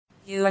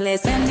You are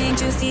listening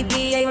to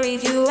CPA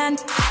Review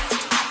and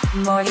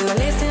more. You are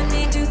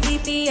listening to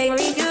CPA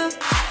Review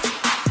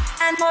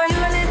and more. You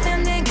are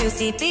listening to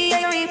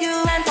CPA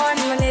Review and more.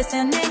 You are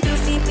listening to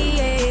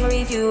CPA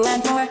Review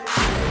and more.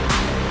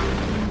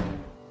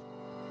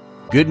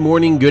 Good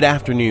morning, good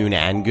afternoon,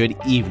 and good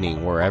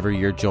evening wherever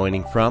you're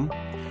joining from.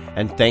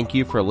 And thank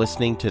you for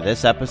listening to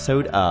this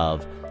episode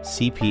of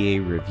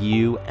CPA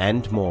Review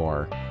and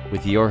More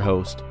with your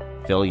host,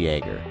 Phil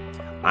Yaeger.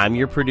 I'm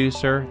your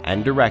producer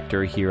and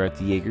director here at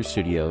the Yaeger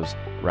Studios,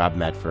 Rob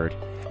Medford,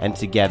 and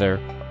together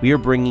we are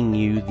bringing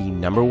you the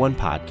 #1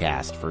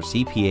 podcast for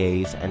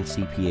CPAs and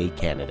CPA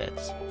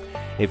candidates.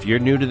 If you're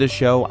new to the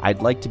show,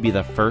 I'd like to be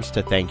the first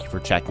to thank you for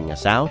checking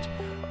us out.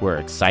 We're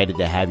excited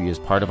to have you as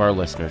part of our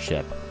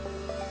listenership.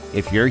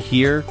 If you're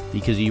here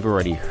because you've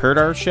already heard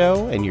our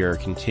show and you're a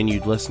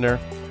continued listener,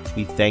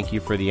 we thank you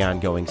for the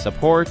ongoing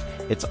support.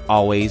 It's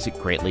always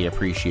greatly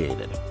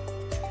appreciated.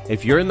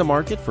 If you're in the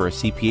market for a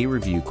CPA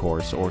review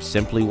course or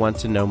simply want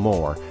to know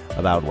more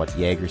about what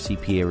Yaeger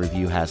CPA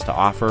Review has to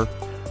offer,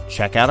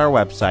 check out our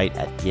website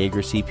at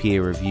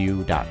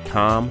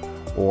yaegercpareview.com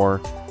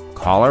or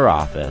call our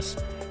office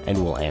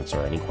and we'll answer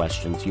any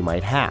questions you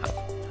might have.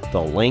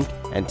 The link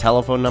and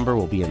telephone number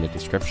will be in the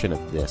description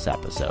of this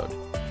episode.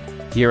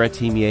 Here at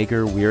Team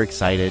Yaeger, we're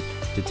excited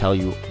to tell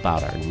you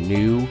about our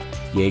new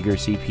Yaeger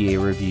CPA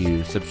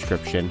Review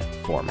subscription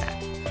format.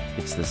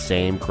 It's the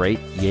same great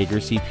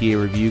Yaeger CPA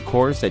Review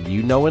course that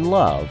you know and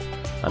love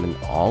on an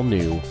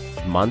all-new,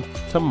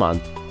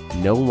 month-to-month,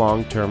 no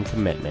long-term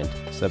commitment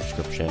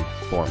subscription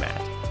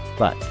format.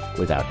 But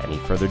without any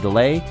further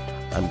delay,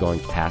 I'm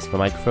going to pass the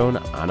microphone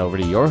on over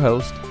to your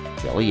host,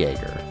 Phil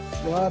Yaeger.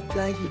 Rob,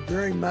 thank you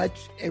very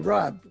much. Hey,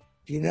 Rob,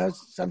 do you know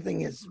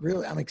something is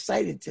really, I'm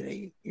excited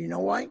today. You know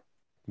why?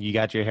 You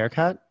got your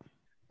haircut?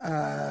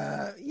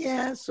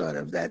 Yeah, sort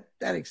of. That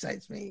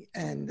excites me.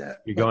 And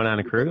you're going on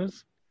a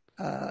cruise?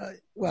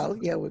 Well,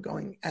 yeah, we're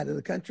going out of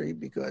the country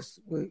because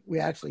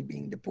we're actually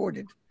being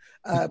deported.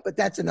 But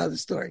that's another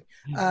story.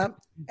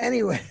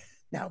 Anyway,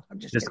 no, I'm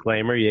just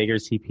disclaimer: kidding. Yaeger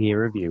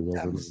CPA Review.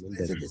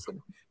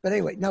 But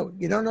anyway, no,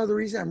 you don't know the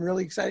reason I'm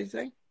really excited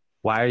today?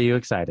 Why are you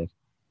excited?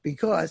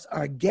 Because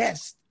our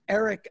guest,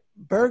 Eric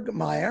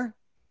Burgmaier,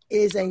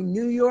 is a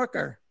New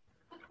Yorker.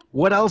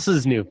 What else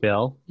is new,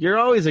 Phil? You're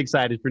always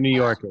excited for New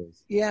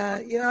Yorkers. Yeah,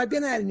 I've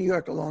been out of New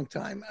York a long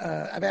time.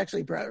 I've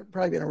actually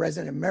probably been a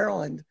resident of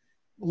Maryland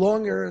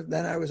longer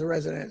than I was a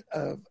resident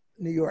of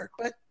New York.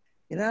 But,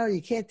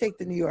 you can't take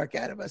the New York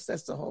out of us.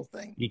 That's the whole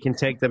thing. You can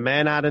take the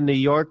man out of New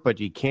York, but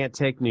you can't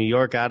take New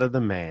York out of the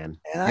man.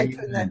 And I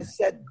couldn't have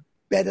said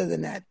better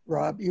than that,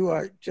 Rob. You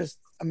are just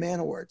a man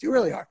of words. You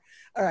really are.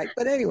 All right.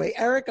 But anyway,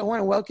 Eric, I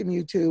want to welcome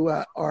you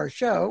to our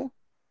show.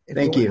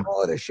 Thank you.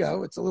 Call it a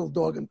show. It's a little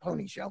dog and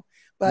pony show.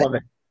 But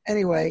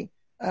anyway,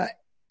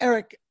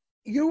 Eric,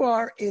 you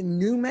are in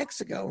New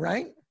Mexico,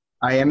 right?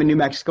 I am in New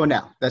Mexico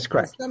now. That's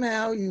correct. And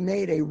somehow you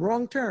made a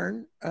wrong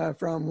turn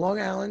from Long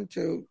Island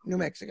to New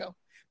Mexico.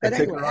 But I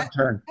took a wrong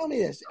turn. Tell me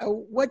this.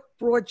 What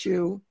brought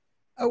you,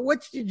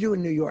 what did you do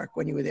in New York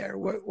when you were there?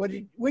 Where'd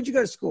you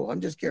go to school? I'm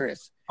just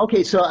curious.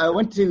 Okay, so I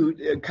went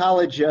to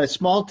college, a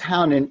small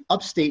town in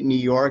upstate New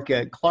York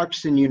at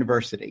Clarkson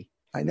University.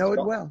 I know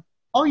it well.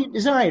 Oh,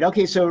 is that right?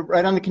 Okay, so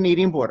right on the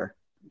Canadian border.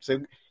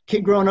 So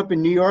kid growing up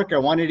in New York, I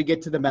wanted to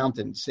get to the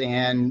mountains,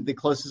 and the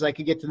closest I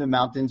could get to the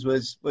mountains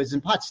was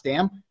in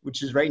Potsdam,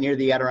 which is right near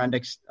the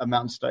Adirondacks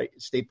Mountain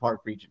State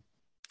Park region.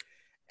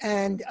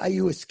 And are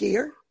you a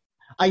skier?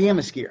 I am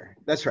a skier.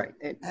 That's right.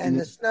 And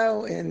the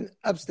snow in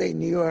upstate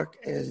New York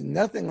is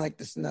nothing like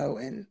the snow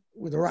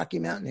with the Rocky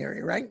Mountain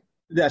area, right?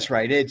 That's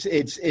right.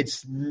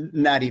 It's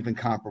not even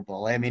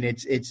comparable. I mean,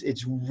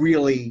 it's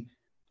really.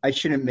 I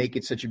shouldn't make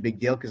it such a big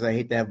deal because I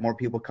hate to have more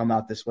people come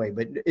out this way,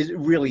 but it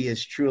really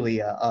is truly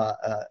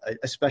a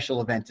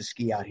special event to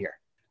ski out here.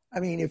 I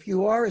mean, if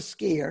you are a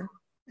skier,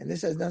 and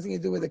this has nothing to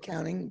do with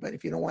accounting, but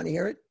if you don't want to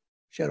hear it,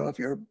 shut off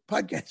your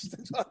podcast.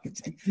 That's all I can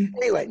say.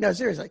 Anyway, no,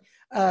 seriously.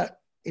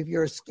 If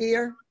you're a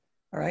skier,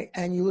 all right,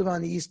 and you live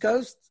on the East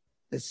Coast,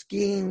 the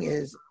skiing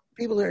is,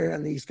 people who are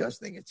on the East Coast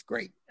think it's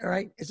great, all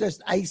right? It's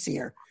just ice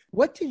here.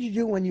 What did you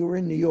do when you were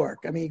in New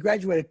York? I mean, you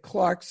graduated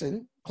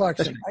Clarkson,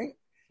 right?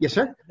 Yes,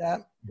 sir.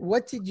 And,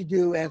 what did you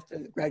do after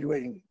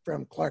graduating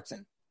from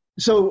Clarkson?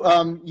 So,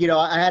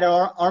 I had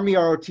an Army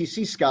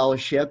ROTC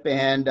scholarship,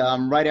 and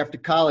right after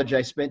college,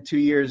 I spent 2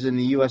 years in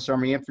the U.S.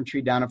 Army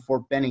Infantry down at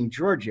Fort Benning,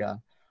 Georgia.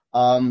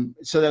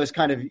 So that was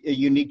kind of a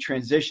unique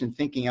transition,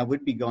 thinking I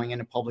would be going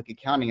into public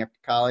accounting after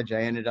college.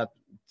 I ended up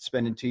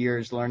spending 2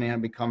 years learning how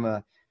to become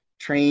a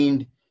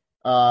trained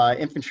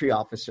infantry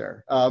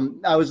officer.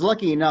 I was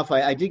lucky enough,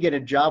 I did get a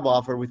job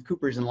offer with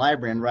Coopers and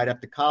Lybrand right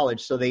after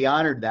college, so they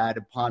honored that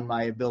upon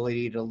my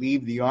ability to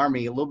leave the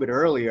Army a little bit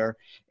earlier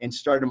and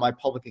started my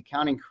public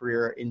accounting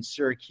career in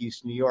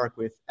Syracuse, New York,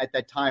 with, at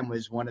that time,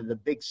 was one of the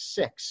big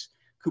six,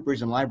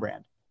 Coopers and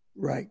Lybrand.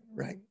 Right.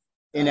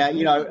 And, I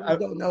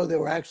don't know, there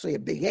were actually a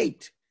big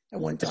eight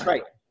at one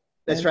time.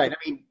 That's right. I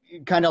mean,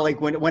 kind of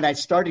like when I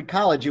started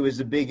college, it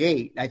was a big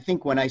eight. I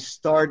think when I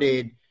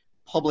started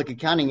public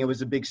accounting, it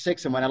was a big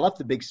six. And when I left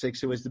the big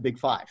six, it was the big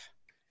five.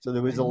 So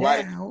there was a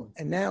lot.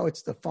 And now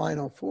it's the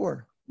Final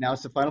Four. Now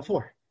it's the Final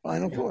Four.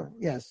 Final Four,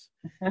 yes.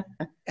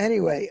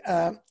 Anyway,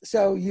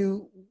 so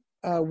you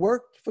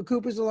worked for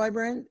Cooper's the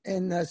librarian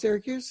in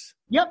Syracuse?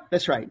 Yep,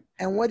 that's right.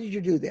 And what did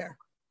you do there?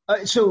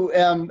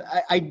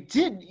 I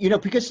did,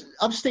 because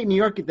upstate New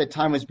York at that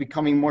time was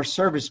becoming more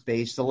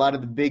service-based. A lot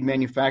of the big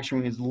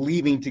manufacturing was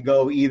leaving to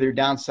go either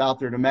down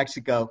south or to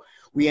Mexico.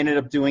 We ended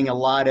up doing a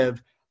lot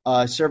of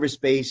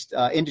service-based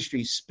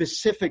industries.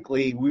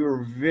 Specifically, we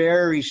were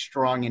very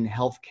strong in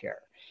healthcare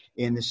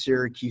in the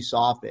Syracuse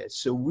office.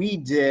 So we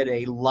did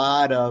a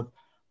lot of,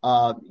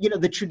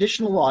 the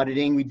traditional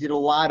auditing. We did a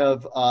lot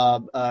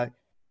of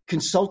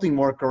consulting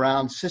work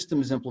around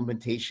systems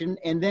implementation.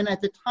 And then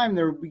at the time,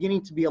 there were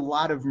beginning to be a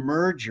lot of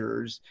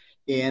mergers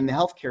in the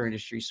healthcare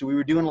industry. So we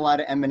were doing a lot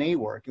of M&A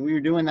work. And we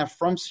were doing that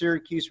from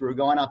Syracuse. We were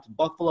going out to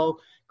Buffalo,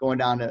 going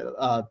down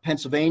to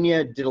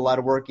Pennsylvania, did a lot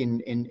of work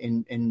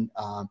in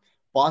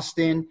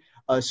Boston.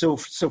 So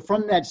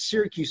from that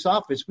Syracuse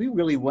office, we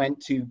really went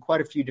to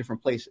quite a few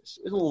different places.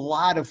 It was a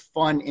lot of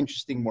fun,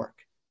 interesting work.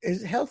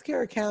 Is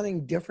healthcare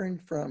accounting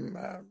different from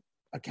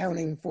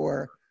accounting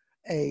for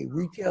a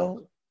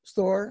retail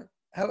store?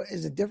 How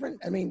is it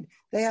different? I mean,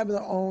 they have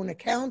their own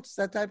accounts,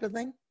 that type of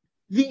thing?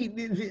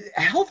 The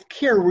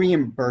healthcare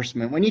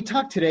reimbursement, when you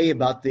talk today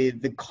about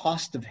the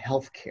cost of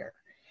healthcare,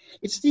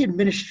 it's the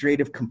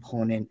administrative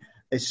component,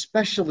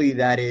 especially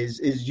that is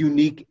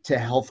unique to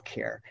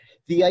healthcare.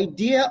 The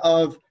idea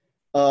of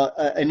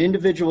an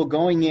individual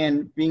going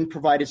in, being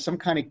provided some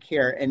kind of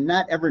care and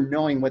not ever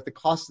knowing what the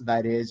cost of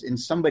that is, and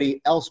somebody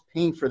else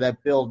paying for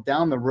that bill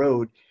down the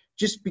road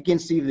just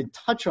begins to even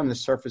touch on the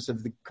surface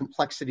of the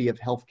complexity of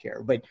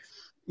healthcare. But,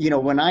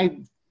 when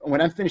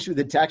I'm finished with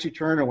the tax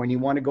return, or when you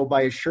want to go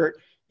buy a shirt,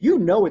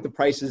 what the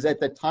price is at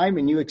that time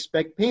and you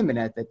expect payment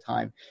at that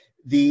time.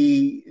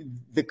 The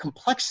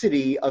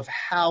complexity of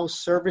how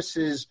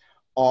services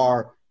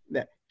are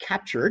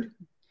captured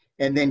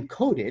and then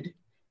coded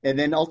and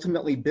then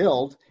ultimately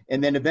billed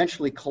and then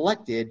eventually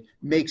collected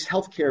makes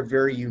healthcare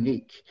very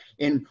unique.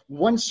 And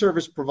one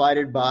service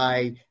provided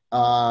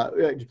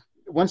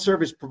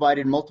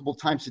multiple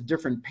times to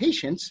different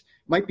patients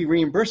might be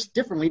reimbursed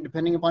differently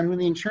depending upon who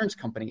the insurance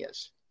company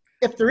is,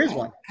 if there is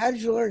one. How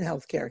did you learn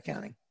healthcare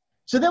accounting?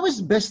 So that was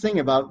the best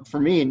thing for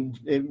me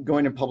in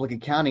going to public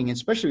accounting,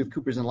 especially with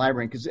Coopers and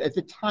Librarian, because at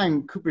the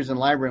time, Coopers and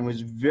Librarian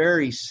was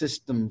very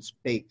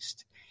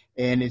systems-based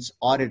in its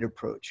audit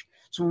approach.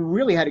 So we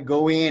really had to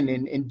go in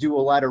and do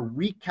a lot of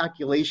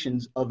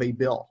recalculations of a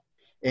bill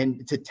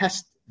and to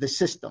test the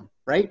system,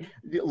 right?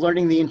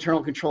 Learning the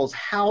internal controls.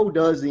 How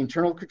does the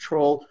internal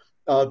control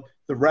of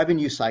the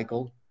revenue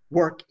cycle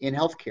work in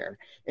healthcare?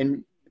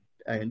 And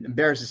I'm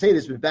embarrassed to say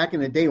this, but back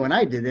in the day when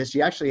I did this,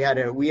 we actually had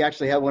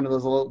one of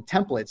those little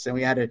templates, and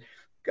we had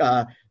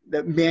to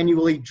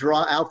manually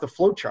draw out the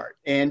flow chart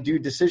and do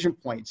decision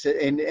points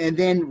and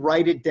then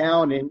write it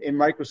down in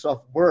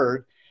Microsoft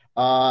Word,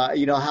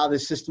 how the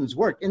systems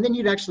work. And then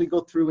you'd actually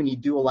go through and you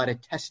do a lot of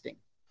testing.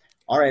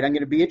 All right, I'm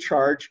going to be a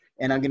charge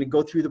and I'm going to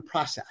go through the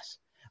process.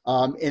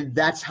 And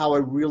that's how I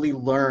really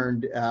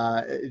learned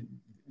the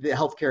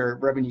healthcare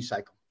revenue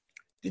cycle.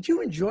 Did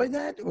you enjoy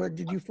that, or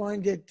did you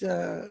find it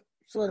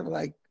sort of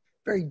like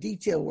very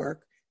detailed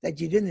work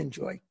that you didn't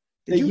enjoy?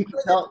 You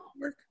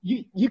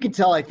could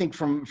tell, I think,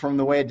 from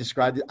the way I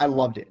described it, I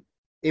loved it.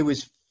 It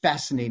was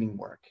fascinating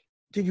work.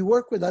 Did you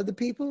work with other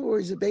people, or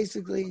is it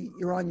basically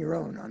you're on your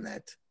own on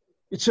that?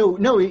 So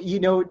no,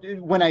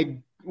 when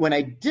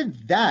I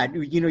did that,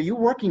 you're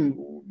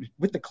working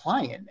with the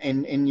client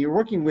and you're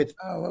working with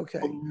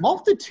a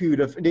multitude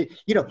of,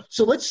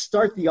 so let's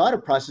start the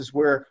audit process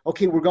where,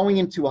 okay, we're going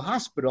into a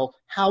hospital.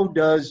 How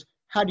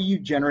do you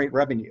generate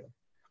revenue?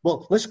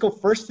 Well, let's go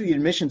first to the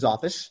admissions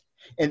office,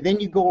 and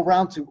then you go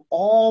around to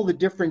all the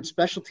different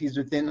specialties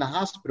within the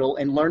hospital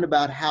and learn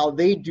about how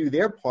they do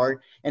their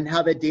part and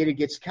how that data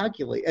gets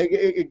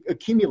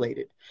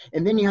accumulated.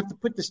 And then you have to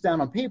put this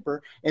down on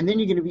paper, and then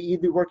you're going to be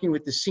either working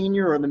with the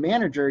senior or the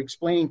manager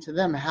explaining to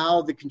them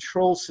how the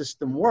control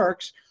system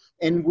works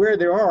and where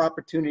there are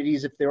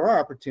opportunities, if there are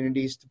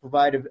opportunities, to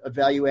provide a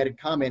value-added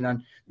comment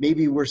on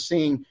maybe we're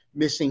seeing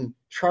missing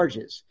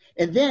charges.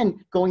 And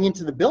then going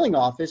into the billing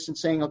office and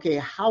saying, okay,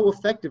 how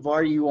effective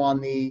are you on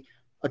the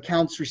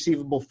accounts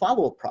receivable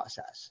follow-up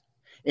process?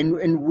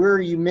 And where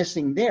are you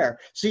missing there?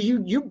 So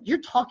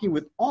you're talking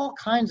with all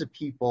kinds of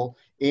people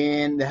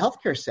in the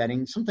healthcare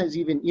setting, sometimes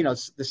even,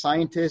 the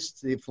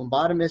scientists, the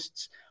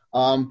phlebotomists,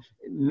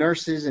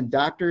 nurses and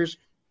doctors,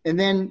 and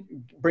then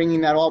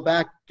bringing that all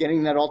back,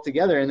 getting that all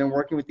together, and then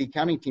working with the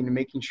accounting team and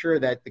making sure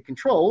that the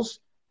controls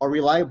are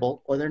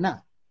reliable or they're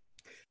not.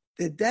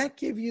 Did that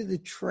give you the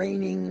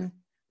training?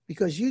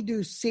 Because you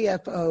do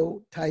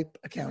CFO type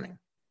accounting,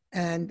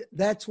 and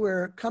that's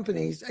where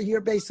companies,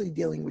 you're basically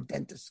dealing with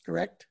dentists,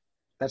 correct?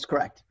 That's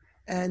correct.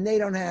 And they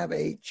don't have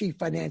a chief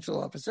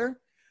financial officer.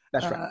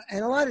 That's right.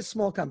 And a lot of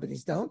small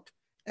companies don't.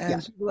 And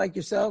yes. People like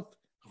yourself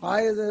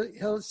hire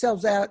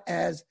themselves out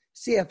as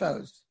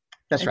CFOs.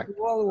 That's and right.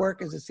 Do all the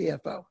work as a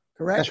CFO,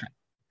 correct? That's right.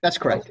 That's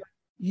correct.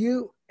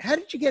 How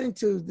did you get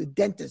into the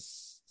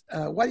dentists?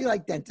 Why do you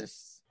like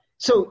dentists?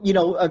 So,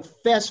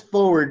 fast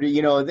forward,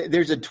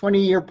 there's a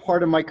 20-year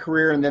part of my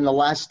career and then the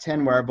last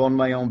 10 where I've owned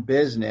my own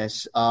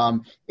business.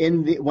 When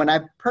I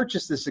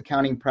purchased this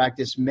accounting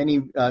practice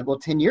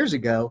 10 years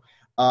ago,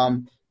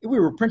 we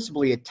were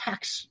principally a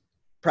tax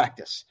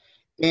practice.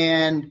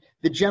 And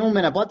the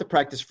gentleman I bought the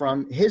practice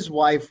from, his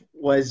wife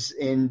was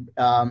in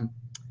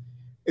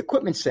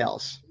equipment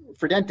sales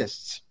for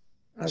dentists.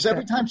 Okay. So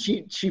every time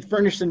she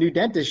furnished a new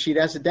dentist, she'd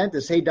ask the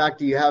dentist, "Hey, doc,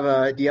 do you have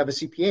a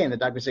CPA?" And the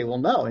doc would say, "Well,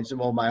 no." And he said,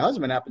 "Well, my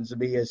husband happens to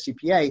be a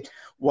CPA.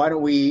 Why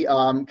don't we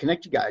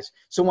connect you guys?"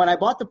 So when I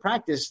bought the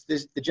practice,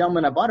 the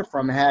gentleman I bought it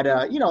from had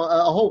a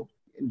whole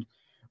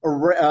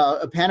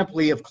a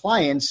panoply of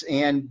clients,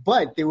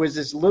 but there was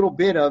this little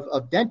bit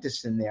of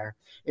dentists in there.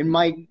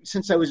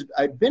 Since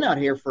I'd been out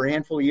here for a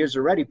handful of years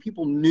already,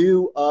 people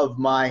knew of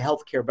my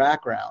healthcare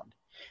background.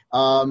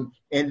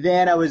 And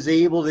then I was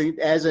able to,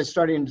 as I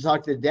started to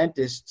talk to the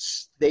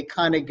dentists, they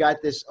kind of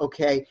got this,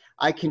 okay,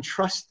 I can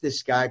trust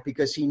this guy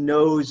because he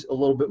knows a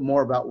little bit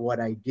more about what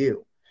I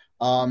do.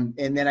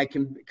 And then I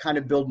can kind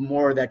of build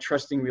more of that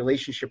trusting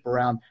relationship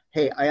around,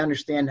 hey, I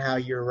understand how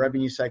your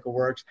revenue cycle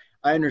works.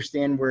 I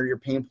understand where your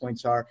pain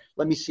points are.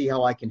 Let me see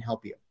how I can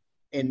help you.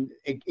 And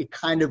it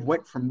kind of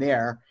went from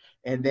there.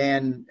 And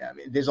then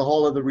there's a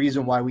whole other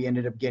reason why we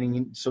ended up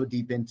getting so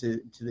deep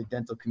into the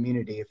dental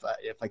community,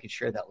 if I could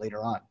share that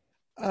later on.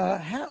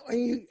 How are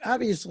you?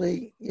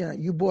 Obviously,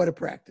 you bought a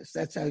practice.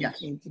 That's how Yes.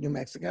 you came to New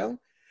Mexico.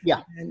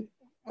 Yeah. And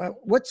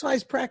what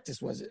size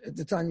practice was it at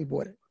the time you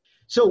bought it?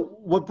 So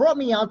what brought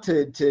me out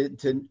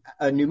to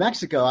New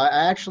Mexico,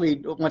 I actually,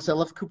 once I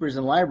left Coopers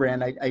and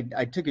Lybrand,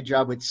 I took a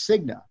job with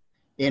Cigna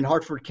in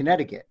Hartford,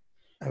 Connecticut.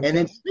 Okay. And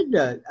then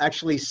Cigna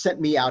actually sent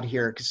me out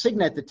here because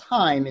Cigna at the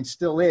time, and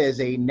still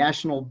is, a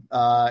national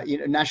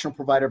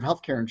provider of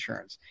healthcare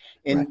insurance.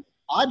 And right.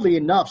 Oddly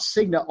enough,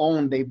 Cigna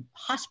owned a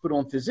hospital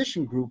and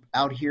physician group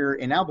out here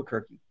in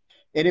Albuquerque.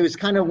 And it was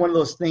kind of one of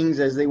those things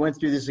as they went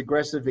through this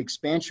aggressive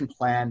expansion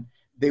plan,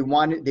 they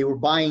were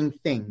buying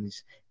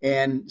things.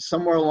 And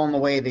somewhere along the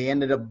way, they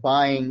ended up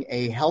buying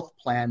a health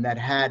plan that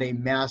had a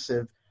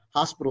massive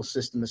hospital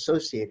system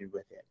associated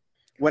with it.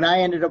 When I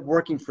ended up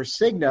working for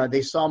Cigna,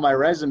 they saw my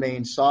resume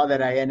and saw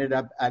that I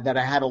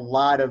had a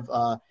lot of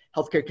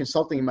healthcare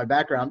consulting in my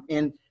background,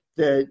 and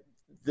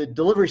the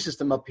delivery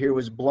system up here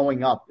was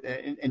blowing up.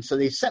 And so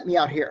they sent me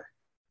out here.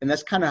 And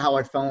that's kind of how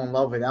I fell in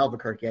love with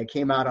Albuquerque. I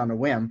came out on a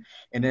whim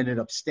and ended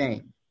up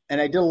staying.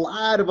 And I did a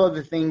lot of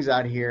other things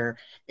out here.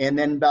 And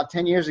then about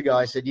 10 years ago,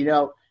 I said,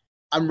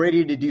 I'm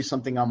ready to do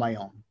something on my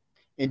own.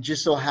 And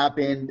just so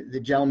happened, the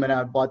gentleman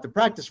I bought the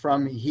practice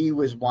from, he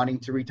was wanting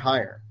to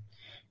retire.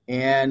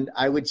 And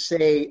I would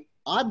say,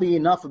 oddly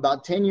enough,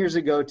 about 10 years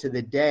ago to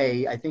the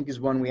day, I think is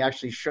when we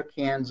actually shook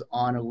hands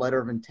on a letter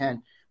of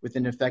intent with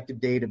an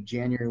effective date of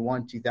January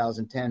 1,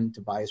 2010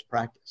 to buy his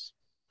practice.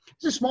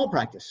 It's a small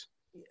practice.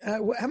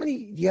 How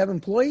many, do you have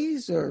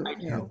employees or,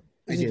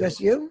 is it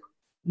just you?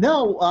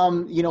 No,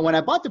 when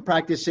I bought the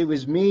practice, it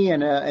was me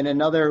and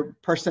another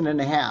person and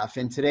a half.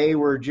 And today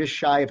we're just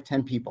shy of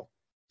 10 people.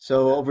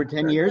 So over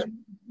 10 years,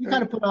 you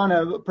kind of put on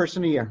a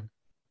person a year.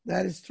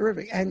 That is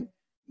terrific. And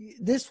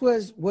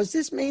was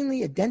this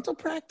mainly a dental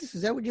practice?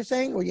 Is that what you're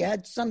saying? Or you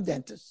had some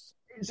dentists?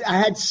 I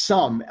had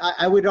some.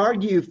 I would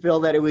argue, Phil,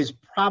 that it was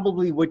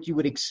probably what you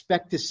would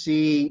expect to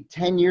see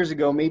 10 years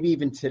ago, maybe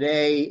even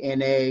today, in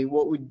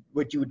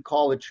what you would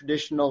call a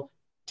traditional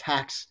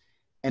tax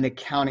and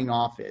accounting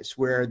office,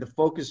 where the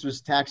focus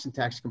was tax and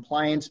tax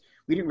compliance.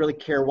 We didn't really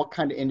care what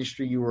kind of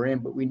industry you were in,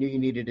 but we knew you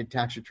needed a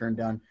tax return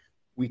done.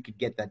 We could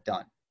get that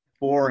done.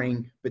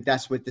 Boring, but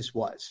that's what this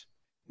was.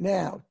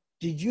 Now,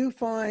 did you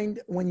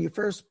find when you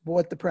first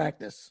bought the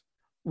practice,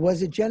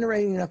 was it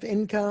generating enough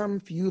income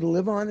for you to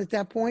live on at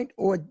that point,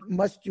 or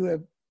must you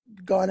have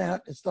gone out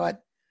and start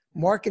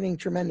marketing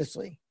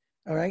tremendously?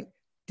 All right.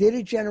 Did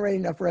it generate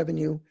enough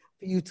revenue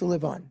for you to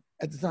live on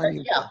at the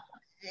time? Yeah,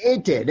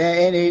 it did.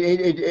 And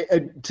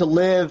it to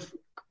live,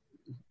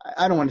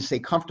 I don't want to say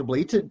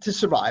comfortably, to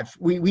survive.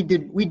 We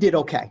did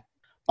okay.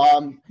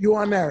 You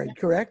are married,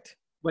 correct?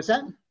 What's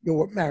that?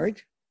 You're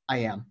married. I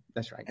am.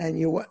 That's right.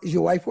 And does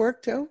your wife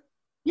work too?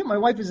 Yeah, my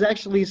wife is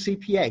actually a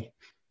CPA.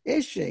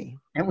 Is she?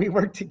 And we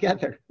work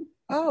together.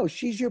 Oh,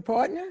 she's your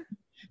partner?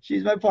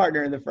 She's my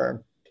partner in the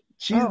firm.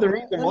 She's the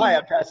reason why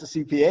I passed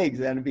the CPA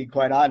exam, to be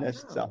quite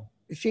honest. So,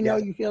 does she know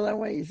you feel that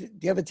way? Do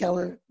you ever tell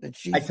her that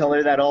she's... I tell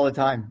her that all the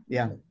time.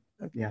 Yeah.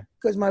 Okay. Yeah.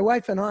 Because my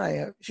wife and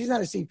I, she's not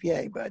a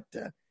CPA, but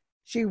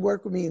she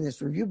worked with me in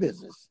this review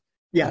business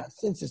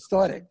since it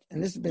started.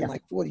 And this has been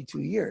like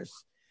 42 years.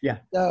 Yeah.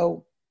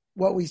 So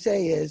what we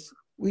say is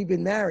we've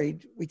been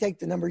married. We take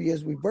the number of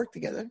years we've worked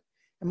together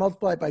and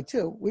multiply it by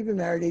 2. We've been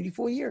married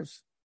 84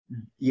 years.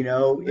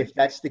 If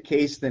that's the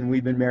case, then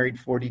we've been married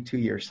 42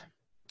 years.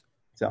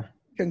 So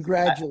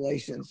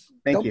congratulations.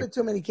 Don't put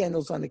too many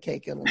candles on the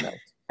cake. It'll melt.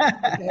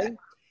 Okay.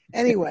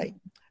 Anyway,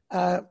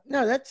 no,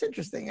 that's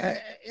interesting.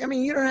 I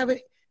mean, you don't have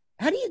any,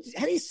 how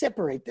do you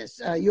separate this?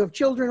 You have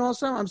children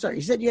also? I'm sorry.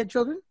 You said you had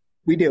children?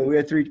 We do. We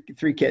have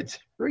three kids.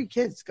 3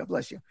 kids. God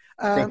bless you.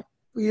 You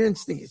didn't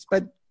sneeze,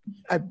 but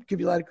I give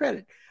you a lot of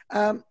credit.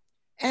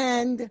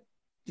 And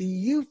do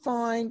you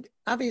find,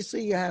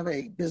 obviously you have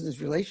a business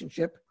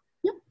relationship.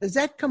 Yep. Does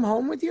that come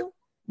home with you?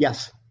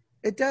 Yes.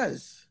 It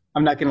does.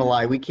 I'm not going to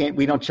lie. We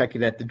don't check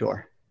it at the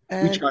door.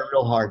 And we try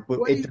real hard. But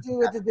what do you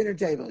do at the dinner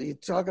table? You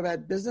talk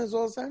about business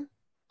all the time?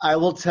 I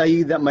will tell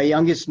you that my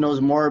youngest knows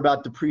more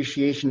about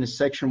depreciation in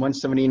Section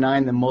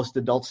 179 than most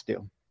adults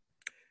do.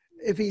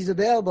 If he's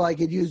available, I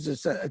could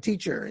use a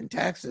teacher in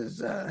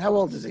taxes. How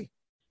old is he?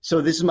 So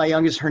this is my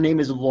youngest. Her name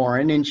is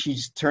Lauren, and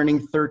she's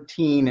turning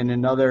 13 in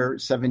another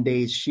 7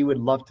 days. She would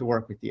love to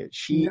work with you.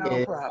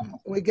 No problem.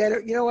 We get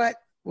her. You know what?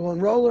 We'll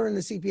enroll her in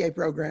the CPA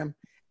program,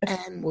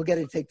 and we'll get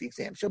her to take the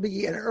exam. She'll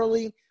be an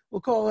early.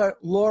 We'll call her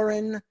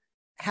Lauren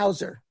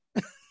Hauser.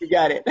 You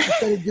got it.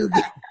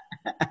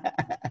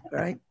 All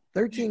right.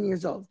 13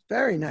 years old.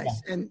 Very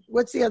nice. Yeah. And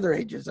what's the other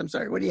ages? I'm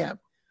sorry. What do you have?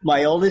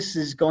 My oldest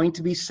is going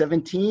to be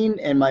 17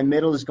 and my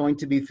middle is going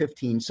to be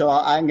 15. So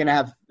I'm going to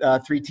have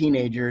 3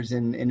 teenagers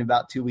in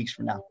about 2 weeks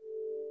from now.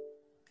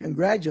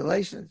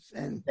 Congratulations.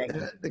 And they're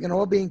going to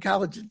all be in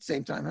college at the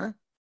same time, huh?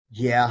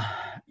 Yeah.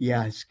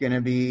 It's going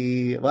to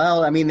be,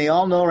 well, I mean, they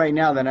all know right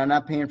now that I'm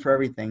not paying for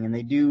everything. And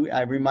they do.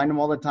 I remind them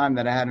all the time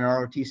that I had an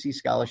ROTC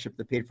scholarship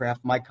that paid for half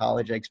of my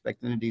college. I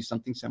expect them to do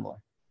something similar.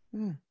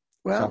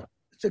 Well,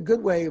 it's a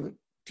good way of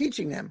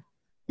teaching them.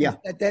 Yeah.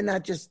 That they're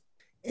not just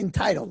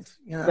entitled.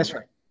 You know? That's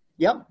right.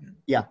 Yep.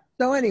 Yeah.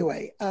 So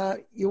anyway,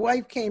 your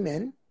wife came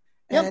in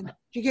and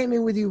she came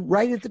in with you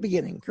right at the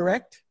beginning,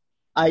 correct?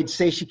 I'd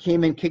say she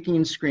came in kicking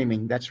and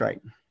screaming. That's right.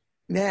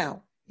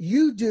 Now,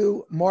 you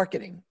do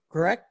marketing,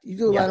 correct? You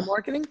do a lot of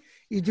marketing.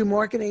 You do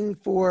marketing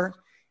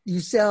you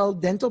sell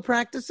dental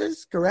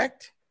practices,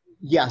 correct?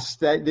 Yes,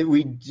 that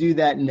we do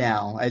that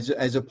now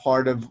as a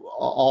part of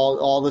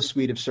all the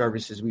suite of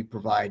services we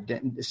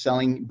provide.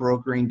 Selling,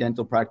 brokering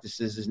dental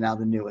practices is now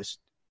the newest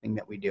thing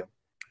that we do.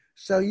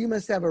 So you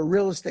must have a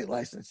real estate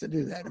license to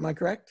do that. Am I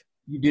correct?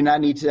 You do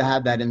not need to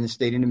have that in the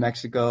state of New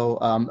Mexico.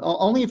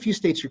 Only a few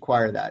states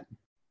require that.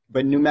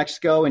 But New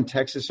Mexico and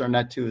Texas are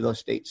not 2 of those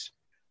states.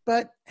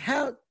 But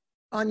how,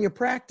 on your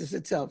practice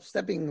itself,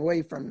 stepping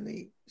away from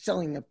the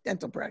selling of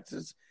dental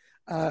practices,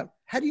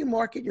 how do you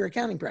market your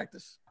accounting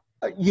practice?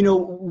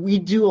 We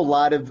do a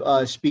lot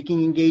of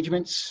speaking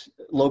engagements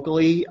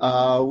locally.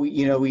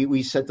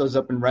 We set those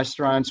up in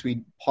restaurants.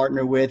 We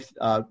partner with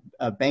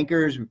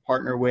bankers. We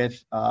partner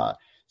with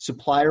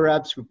supplier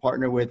reps. We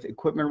partner with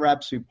equipment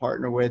reps. We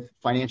partner with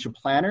financial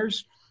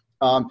planners.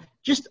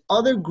 Just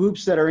other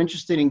groups that are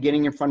interested in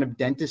getting in front of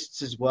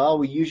dentists as well.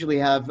 We usually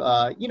have,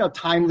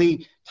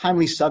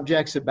 timely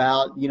subjects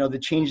about, the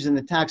changes in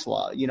the tax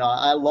law.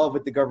 I love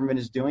what the government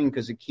is doing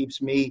because it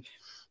keeps me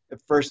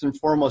first and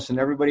foremost in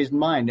everybody's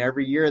mind.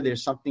 Every year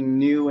there's something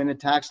new in the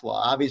tax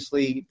law.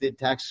 Obviously, the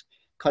Tax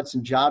Cuts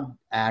and Jobs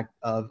Act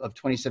of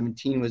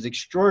 2017 was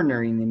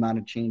extraordinary in the amount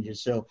of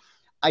changes. So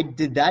I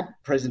did that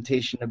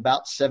presentation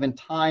about 7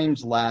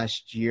 times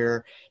last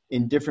year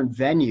in different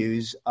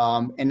venues,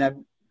 and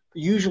I'm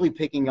usually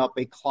picking up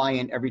a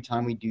client every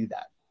time we do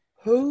that.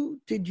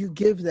 Who did you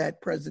give that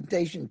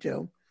presentation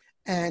to,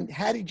 and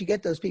how did you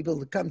get those people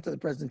to come to the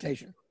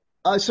presentation?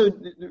 So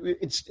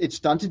it's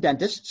done to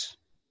dentists.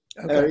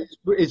 Okay.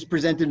 It's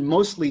presented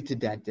mostly to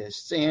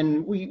dentists,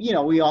 and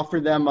we offer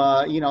them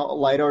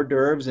light hors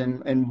d'oeuvres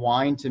and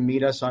wine to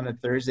meet us on a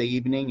Thursday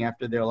evening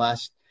after their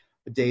last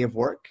day of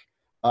work,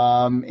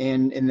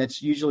 and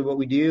that's usually what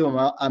we do.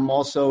 I'm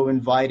also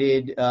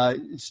invited.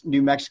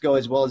 New Mexico,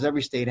 as well as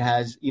every state,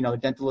 has a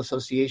dental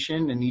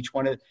association, and each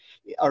one of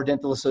our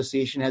dental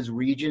association has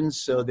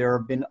regions. So there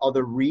have been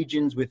other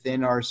regions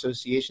within our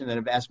association that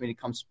have asked me to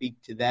come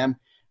speak to them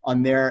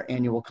on their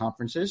annual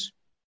conferences.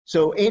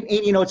 So, and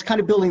it's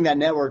kind of building that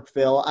network,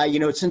 Phil.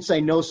 Since I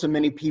know so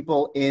many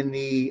people in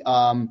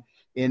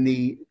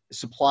the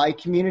supply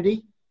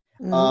community,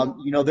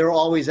 they're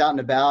always out and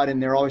about,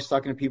 and they're always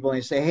talking to people, and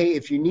they say, hey,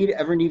 if you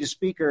ever need a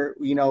speaker,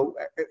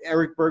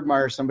 Eric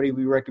Burgmaier, somebody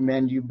we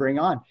recommend you bring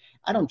on.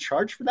 I don't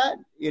charge for that,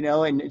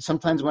 and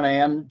sometimes when I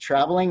am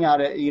traveling out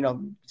of,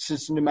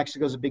 since New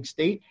Mexico is a big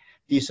state,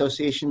 the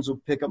associations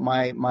will pick up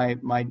my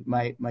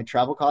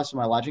travel costs and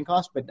my lodging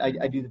costs, but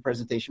I do the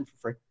presentation for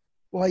free.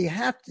 Well, you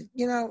have to,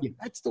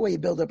 that's the way you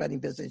build up any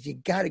business. You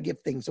got to give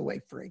things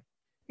away free,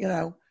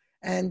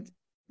 and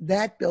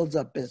that builds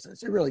up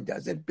business. It really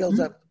does. It builds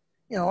up,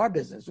 our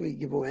business. We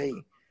give away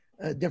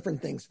different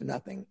things for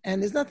nothing,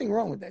 and there's nothing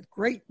wrong with that.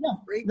 Great.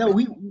 No,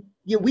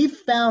 we've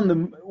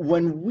found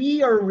when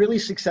we are really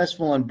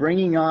successful in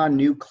bringing on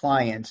new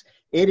clients,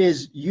 it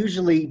is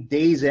usually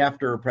days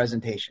after a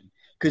presentation,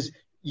 because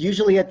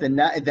usually at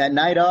that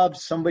night of,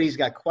 somebody's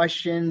got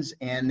questions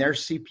and their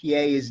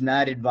CPA is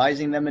not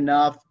advising them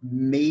enough.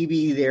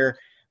 Maybe their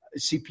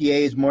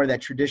CPA is more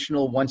that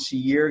traditional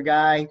once-a-year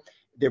guy.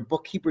 Their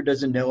bookkeeper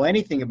doesn't know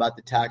anything about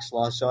the tax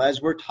law. So as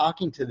we're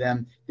talking to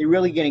them, they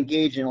really get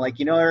engaged and like,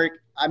 Eric,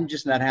 I'm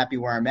just not happy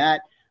where I'm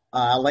at.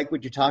 I like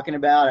what you're talking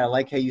about. I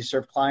like how you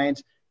serve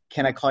clients.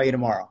 Can I call you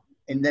tomorrow?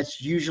 And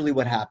that's usually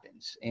what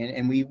happens.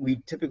 And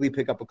we typically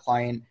pick up a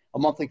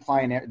monthly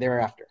client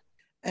thereafter.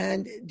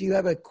 And do you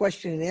have a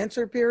question and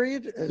answer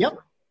period? Yep.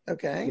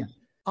 Okay. Yeah.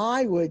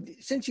 I would,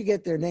 since you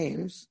get their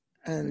names,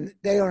 and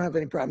they don't have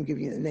any problem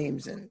giving you the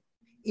names and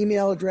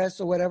email address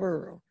or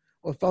whatever,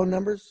 or phone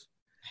numbers.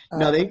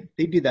 No, they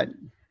do that.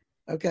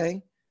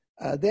 Okay.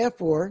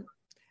 Therefore,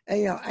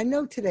 and, I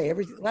know today a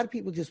lot of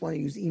people just want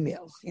to use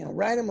emails.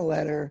 Write them a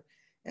letter,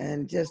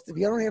 and just if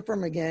you don't hear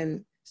from them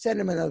again, send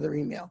them another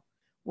email.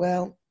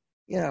 Well,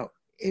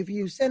 if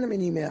you send them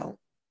an email,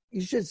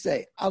 you should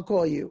say, "I'll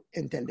call you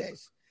in 10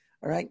 days."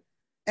 All right.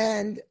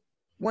 And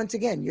once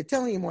again, you're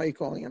telling them why you're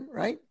calling them,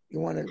 right? You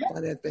want to find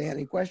out if they have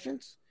any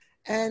questions.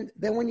 And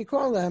then when you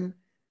call them,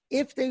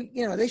 if they,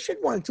 they should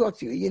want to talk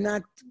to you. You're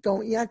not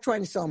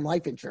trying to sell them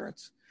life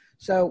insurance.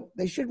 So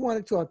they should want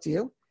to talk to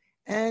you.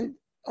 And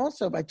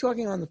also by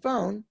talking on the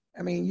phone,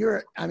 I'm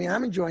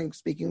enjoying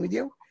speaking with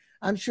you.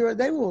 I'm sure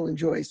they will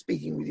enjoy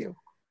speaking with you.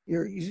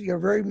 You're a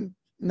very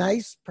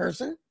nice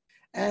person.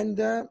 And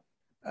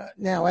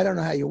now I don't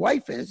know how your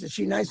wife is. Is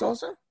she nice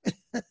also?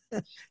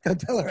 Don't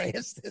tell her I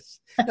asked this.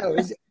 No,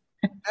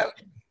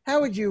 how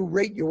would you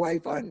rate your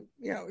wife on,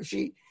 is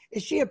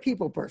she a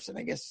people person?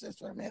 I guess that's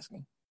what I'm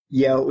asking.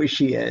 Yeah,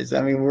 she is.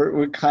 I mean,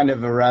 we're kind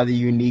of a rather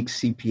unique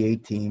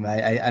CPA team.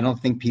 I don't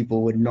think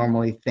people would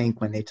normally think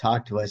when they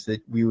talk to us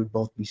that we would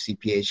both be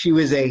CPAs. She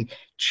was a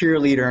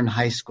cheerleader in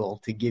high school,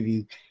 to give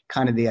you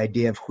kind of the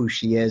idea of who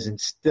she is, and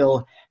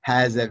still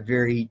has that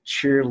very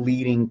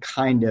cheerleading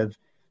kind of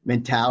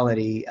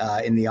mentality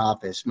in the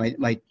office.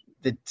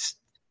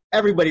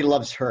 Everybody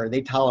loves her.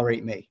 They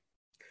tolerate me.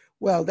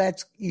 Well,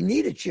 you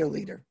need a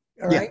cheerleader,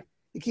 all right,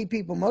 to keep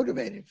people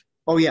motivated.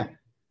 Oh, yeah.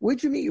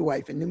 Where'd you meet your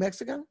wife? In New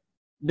Mexico?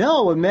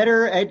 No, I met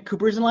her at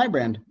Coopers and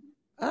Lybrand.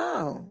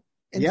 Oh,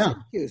 in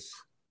Syracuse.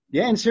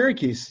 Yeah, in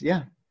Syracuse.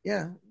 Yeah.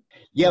 Yeah.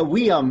 Yeah,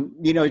 we,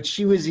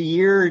 she was a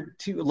year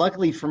too,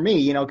 luckily for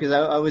me, because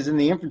I was in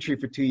the infantry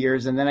for 2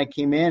 years, and then I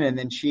came in, and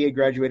then she had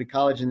graduated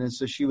college, and then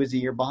so she was a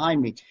year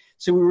behind me.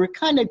 So we were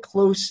kind of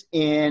close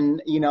in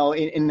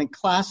the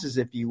classes,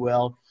 if you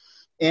will.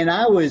 And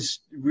I was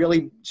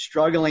really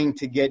struggling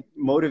to get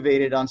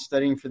motivated on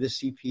studying for the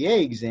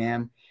CPA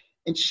exam.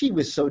 And she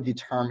was so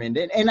determined,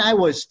 and I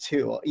was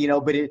too,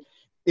 but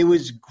it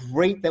was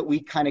great that we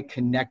kind of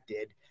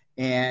connected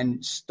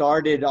and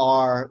started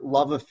our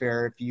love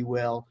affair, if you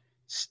will,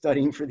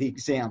 studying for the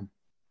exam.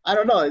 I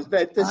don't know.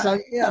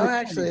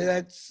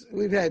 Actually,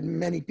 we've had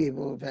many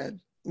people who've had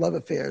love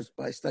affairs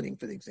by studying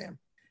for the exam.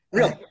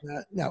 Really?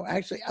 No,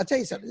 actually, I'll tell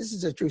you something. This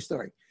is a true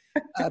story.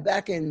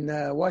 Back in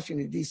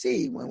Washington,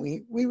 D.C., when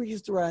we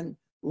used to run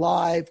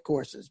live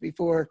courses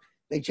before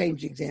they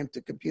changed the exam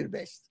to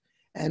computer-based,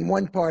 and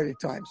one part at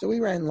a time. So we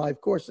ran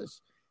live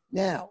courses.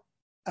 Now,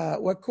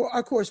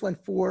 our course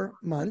went 4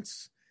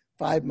 months,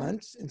 5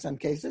 months in some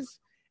cases,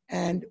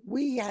 and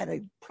we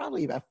had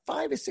probably about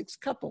 5 or 6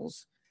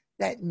 couples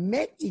that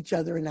met each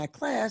other in that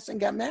class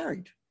and got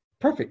married.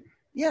 Perfect.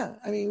 Yeah,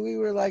 we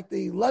were like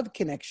the love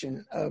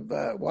connection of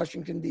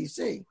Washington,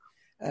 D.C.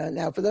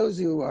 Now, for those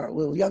who are a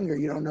little younger,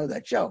 you don't know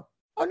that show.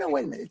 Oh, no,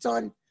 wait a minute.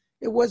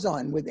 It was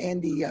on with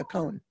Andy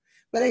Cohen.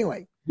 But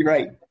anyway. You're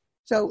right.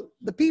 So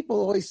the people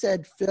always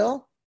said,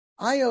 "Phil,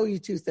 I owe you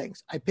 2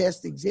 things. I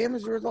passed the exam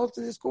as a result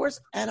of this course,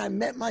 and I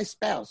met my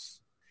spouse."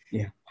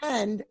 Yeah.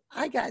 And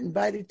I got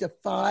invited to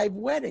 5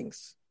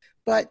 weddings.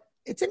 But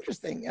it's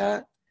interesting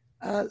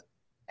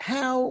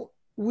how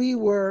we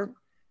were,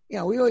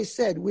 we always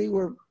said we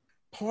were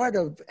part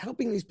of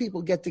helping these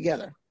people get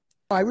together.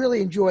 I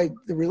really enjoyed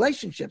the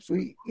relationships.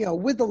 We,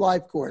 with the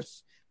live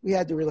course, we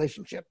had the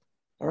relationship.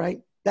 All right.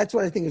 That's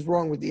what I think is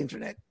wrong with the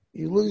internet.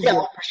 You lose your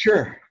for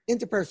sure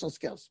interpersonal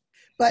skills.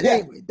 But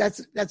anyway,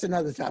 that's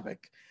another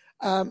topic.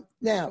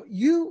 Now,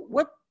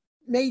 what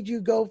made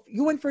you go?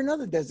 You went for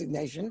another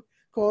designation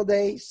called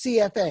a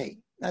CFA,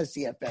 not a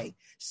CFA,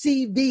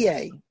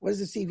 CVA. What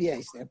does the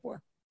CVA stand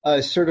for?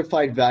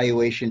 Certified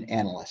Valuation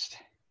Analyst.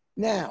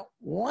 Now,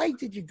 why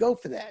did you go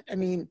for that?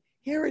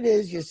 Here it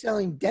is. You're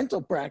selling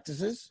dental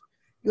practices.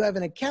 You have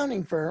an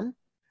accounting firm.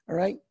 All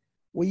right.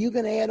 Were you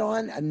going to add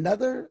on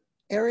another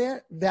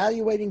area,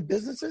 evaluating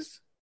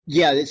businesses?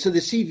 Yeah. So the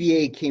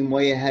CVA came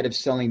way ahead of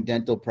selling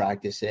dental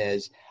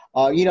practices.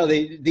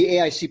 The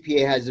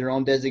AICPA has their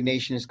own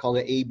designation. It's called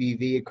the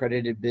ABV,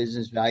 Accredited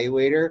Business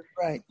Valuator.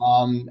 Right.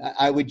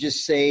 I would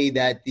just say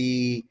that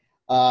the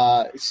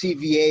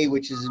CVA,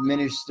 which is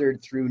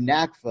administered through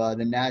NACFA,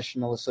 the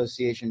National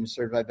Association of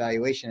Certified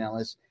Valuation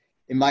Analysts,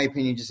 in my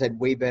opinion, just had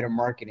way better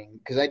marketing,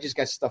 because I just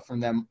got stuff from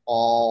them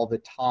all the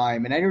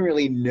time. And I didn't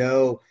really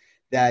know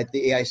that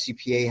the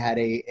AICPA had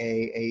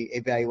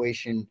a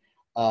valuation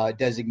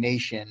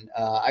designation.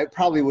 I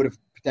probably would have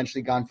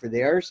potentially gone for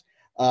theirs.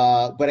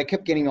 But I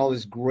kept getting all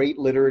this great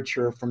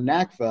literature from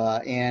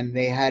NACFA, and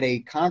they had a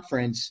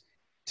conference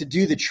to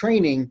do the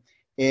training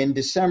in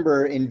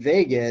December in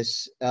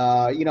Vegas,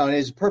 and it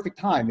was a perfect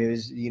time. It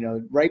was,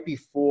 right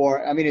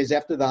before, it was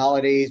after the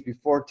holidays,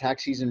 before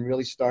tax season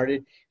really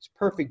started. It's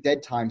perfect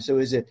dead time. So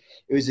it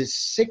was a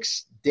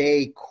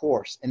 6-day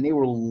course, and they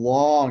were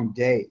long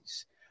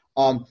days.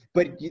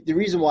 But the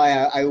reason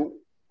why I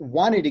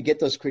wanted to get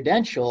those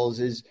credentials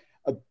is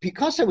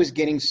because I was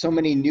getting so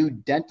many new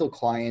dental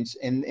clients,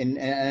 and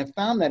I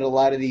found that a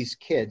lot of these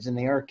kids, and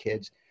they are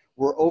kids,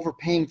 were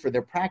overpaying for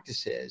their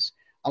practices.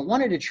 I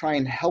wanted to try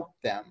and help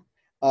them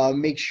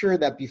make sure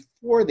that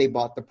before they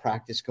bought the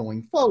practice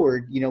going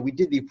forward, we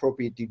did the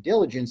appropriate due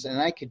diligence, and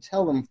I could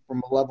tell them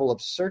from a level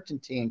of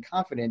certainty and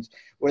confidence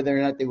whether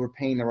or not they were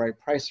paying the right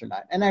price or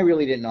not. And I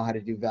really didn't know how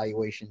to do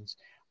valuations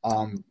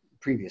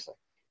previously.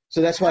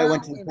 So that's why I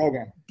went to the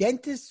program.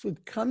 Dentists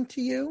would come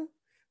to you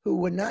who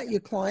were not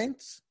your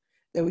clients.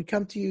 They would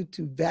come to you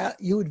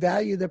you would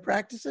value their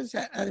practices.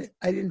 I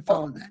didn't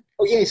follow that.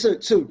 Oh yeah.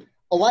 So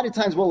a lot of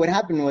times what would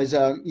happen was,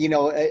 a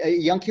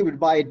young kid would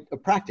buy a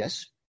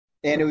practice,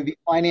 and it would be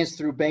financed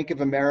through Bank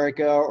of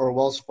America or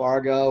Wells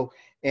Fargo.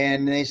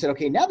 And they said,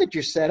 okay, now that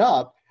you're set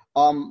up,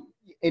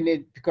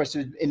 because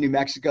in New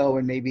Mexico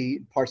and maybe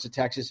parts of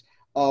Texas,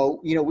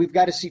 we've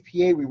got a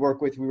CPA we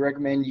work with. We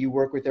recommend you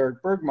work with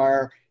Eric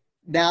Burgmaier.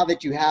 Now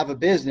that you have a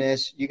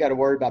business, you got to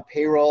worry about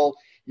payroll.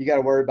 You got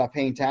to worry about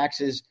paying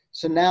taxes.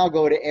 So now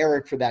go to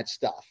Eric for that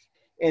stuff.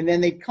 And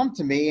then they come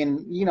to me,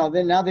 and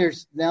then now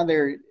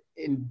they're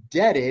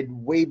indebted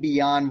way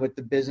beyond what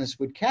the business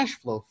would cash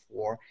flow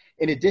for,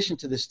 in addition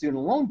to the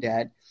student loan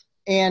debt.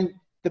 And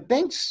the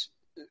banks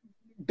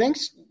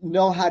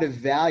know how to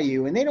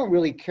value, and they don't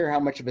really care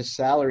how much of a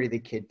salary the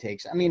kid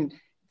takes. I mean,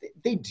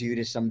 they do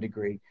to some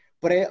degree.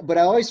 But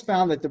I always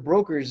found that the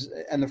brokers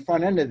on the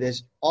front end of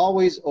this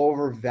always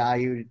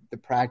overvalued the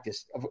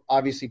practice,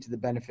 obviously to the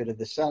benefit of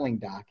the selling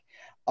doc.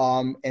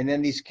 And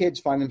then these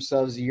kids find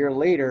themselves a year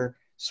later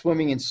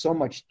swimming in so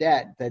much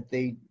debt that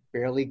they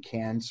barely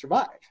can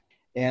survive.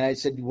 And I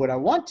said, what I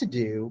want to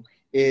do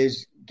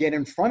is get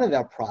in front of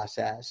that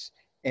process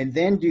and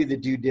then do the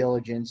due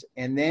diligence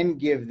and then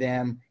give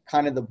them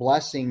kind of the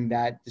blessing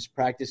that this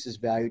practice is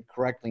valued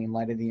correctly in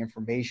light of the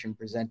information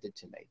presented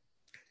to me.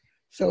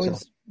 So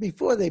it's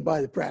before they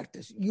buy the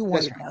practice, you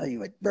want to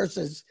value it,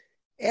 versus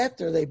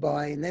after they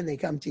buy and then they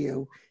come to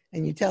you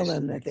and you tell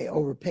them that they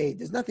overpaid.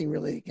 There's nothing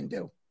really they can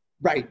do.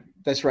 Right.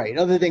 That's right.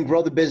 Other than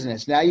grow the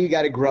business. Now you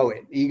got to grow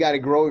it. You got to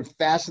grow it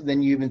faster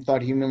than you even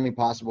thought humanly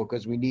possible,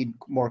 because we need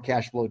more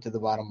cash flow to the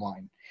bottom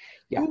line.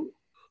 Yeah.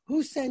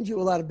 Who sends you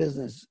a lot of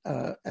business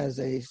as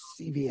a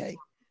CVA?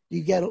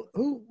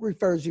 Who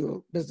refers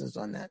you business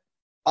on that?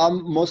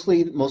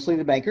 Mostly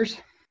the bankers.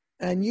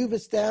 And you've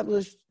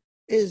established,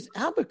 is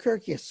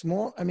Albuquerque a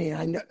small? I mean,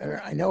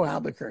 I know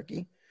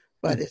Albuquerque,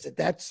 but is it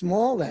that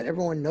small that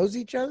everyone knows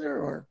each other,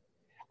 or?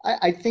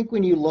 I think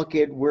when you look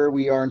at where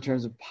we are in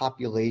terms of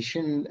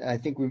population, I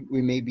think we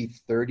may be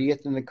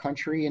 30th in the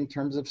country in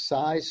terms of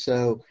size.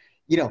 So,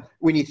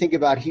 when you think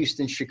about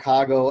Houston,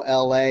 Chicago,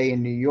 LA,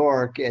 and New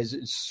York as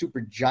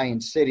super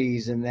giant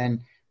cities, and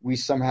then we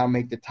somehow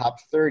make the top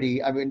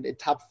 30. I mean, the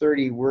top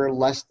 30, we're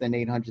less than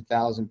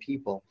 800,000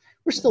 people.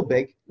 We're still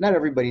big. Not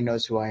everybody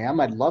knows who I am.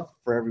 I'd love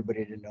for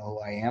everybody to know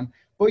who I am.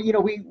 But,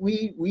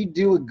 we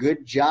do a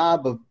good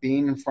job of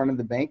being in front of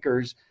the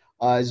bankers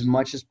as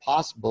much as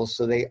possible,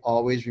 so they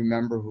always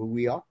remember who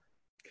we are.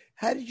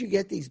 How did you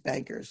get these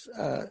bankers?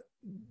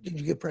 Did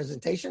you give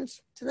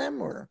presentations to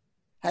them, or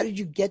how did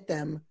you get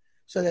them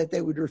so that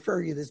they would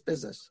refer you this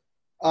business?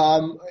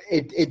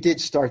 It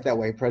did start that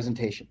way,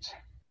 presentations.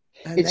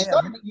 What do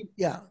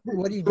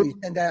you do? You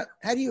send out,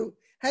 how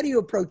do you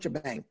approach a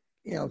bank?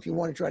 If you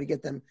want to try to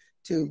get them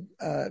to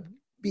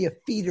be a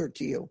feeder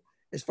to you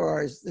as far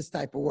as this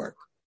type of work.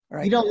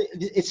 Right.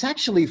 It's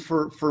actually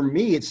for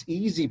me, it's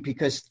easy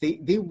because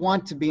they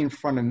want to be in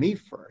front of me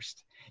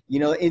first.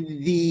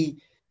 The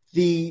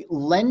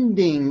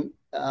lending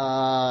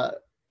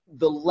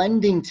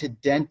to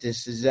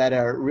dentists is at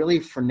a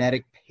really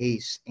frenetic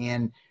pace,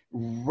 and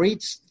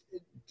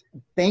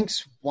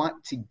banks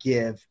want to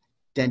give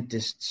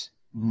dentists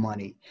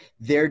money.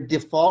 Their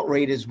default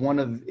rate is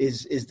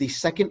is the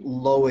second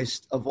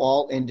lowest of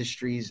all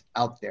industries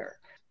out there.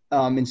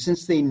 And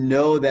since they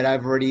know that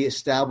I've already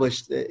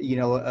established,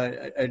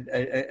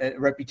 a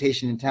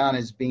reputation in town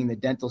as being the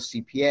dental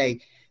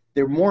CPA,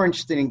 they're more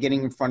interested in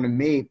getting in front of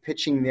me,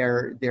 pitching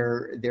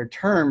their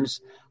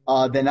terms,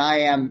 than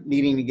I am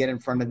needing to get in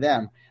front of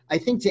them. I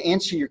think to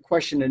answer your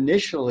question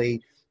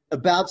initially,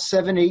 about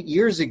 7-8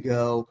 years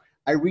ago,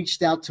 I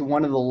reached out to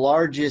one of the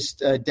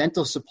largest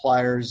dental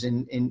suppliers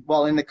in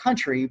the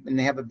country, and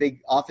they have a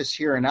big office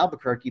here in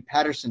Albuquerque,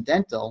 Patterson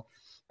Dental.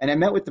 And I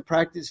met with the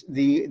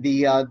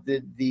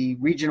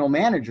regional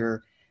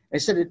manager. I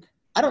said,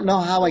 I don't know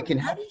how I can.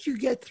 How did you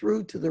get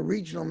through to the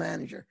regional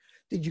manager?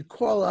 Did you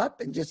call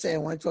up and just say, I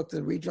want to talk to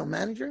the regional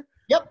manager?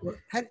 Yep.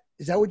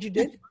 Is that what you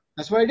did?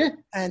 That's what I did.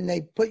 And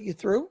they put you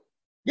through?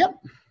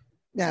 Yep.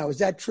 Now, is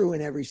that true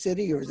in every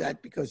city, or is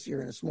that because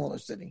you're in a smaller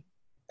city?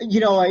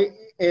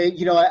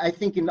 I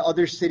think in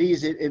other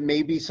cities it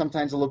may be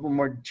sometimes a little bit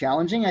more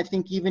challenging. I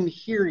think even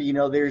here,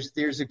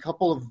 there's a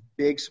couple of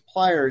big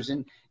suppliers,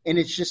 and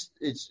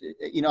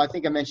I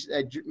think I might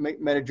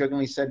have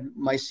jokingly said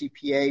my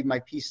CPA, my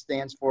P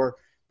stands for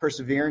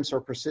perseverance or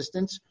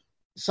persistence.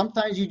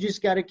 Sometimes you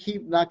just got to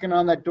keep knocking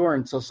on that door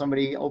until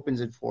somebody opens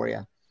it for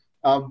you.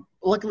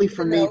 Luckily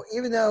for me,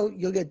 even though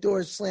you'll get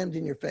doors slammed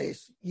in your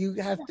face, you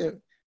have to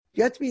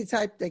be the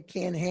type that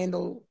can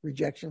handle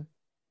rejection.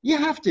 You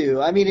have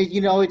to. I mean,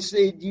 you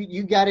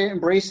got to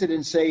embrace it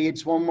and say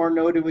it's one more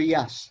no to a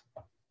yes.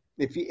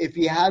 If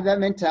you have that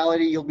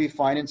mentality, you'll be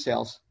fine in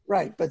sales.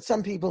 Right, but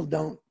some people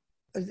don't.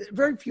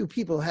 Very few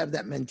people have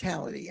that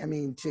mentality. I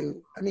mean,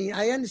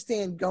 I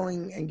understand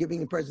going and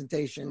giving a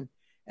presentation,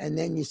 and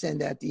then you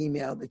send out the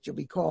email that you'll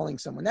be calling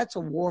someone. That's a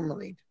warm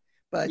lead,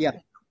 but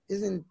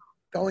isn't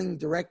going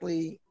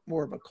directly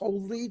more of a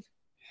cold lead?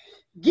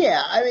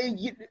 Yeah, I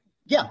mean,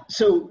 yeah.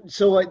 So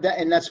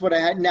and that's what I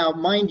had. Now,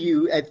 mind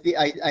you,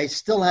 I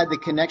still had the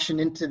connection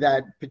into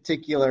that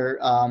particular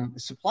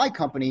supply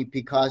company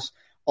because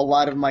a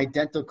lot of my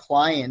dental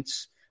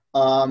clients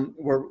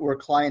were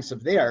clients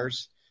of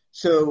theirs.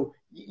 So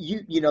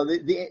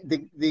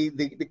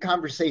the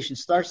conversation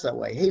starts that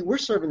way. Hey, we're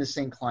serving the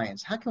same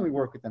clients. How can we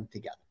work with them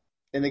together?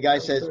 And the guy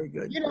says,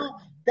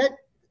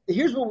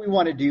 here's what we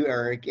want to do,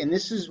 Eric, and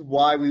this is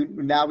why we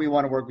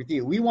want to work with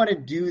you. We want to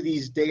do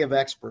these Day of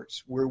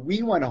Experts where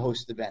we want to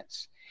host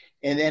events.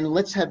 And then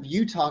let's have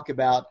you talk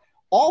about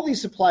all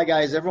these supply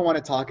guys ever want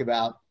to talk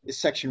about is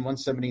Section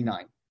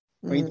 179.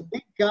 I mean,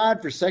 thank God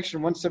for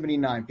Section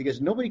 179 because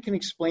nobody can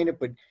explain it,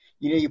 but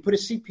you put a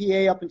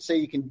CPA up and say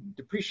you can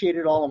depreciate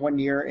it all in 1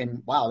 year,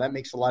 and wow, that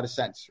makes a lot of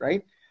sense,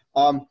 right?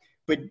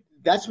 But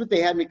that's what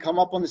they had me come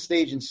up on the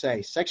stage and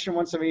say, Section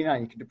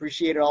 179, you can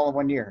depreciate it all in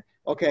 1 year.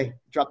 Okay,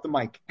 drop the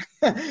mic.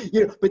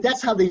 But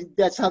that's how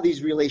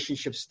these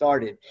relationships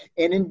started.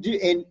 And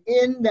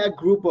in that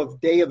group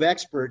of Day of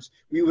Experts,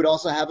 we would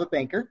also have a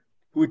banker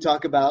who would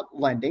talk about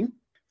lending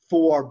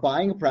for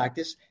buying a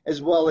practice,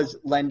 as well as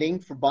lending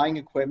for buying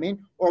equipment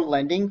or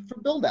lending for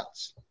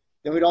build-outs.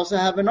 Then we'd also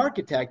have an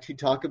architect who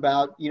talk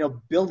about,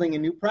 building a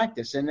new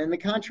practice, and then the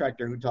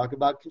contractor who talk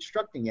about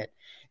constructing it.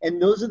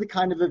 And those are the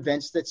kind of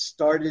events that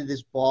started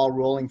this ball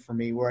rolling for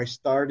me, where I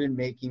started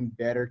making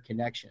better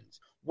connections.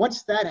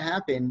 Once that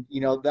happened,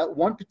 that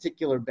one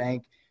particular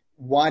bank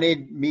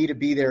wanted me to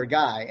be their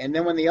guy. And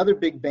then when the other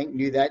big bank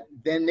knew that,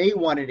 then they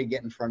wanted to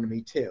get in front of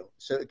me too.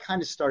 So it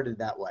kind of started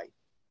that way.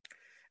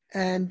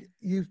 And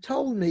you've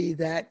told me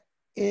that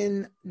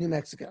in New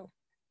Mexico,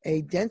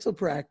 a dental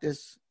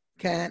practice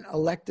can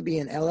elect to be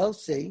an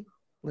LLC,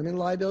 limited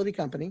liability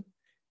company.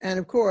 And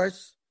of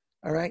course,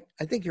 all right,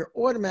 I think you're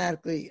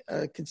automatically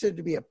considered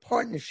to be a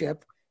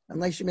partnership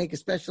unless you make a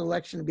special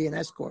election to be an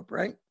S Corp,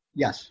 right?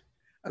 Yes.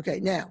 Okay,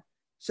 now,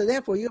 so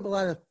therefore you have a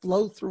lot of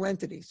flow-through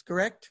entities,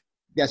 correct?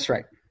 That's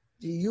right.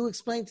 Do you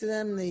explain to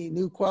them the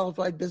new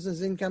qualified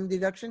business income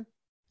deduction?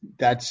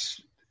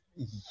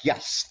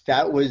 Yes,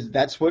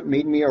 that's what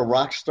made me a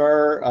rock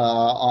star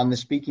on the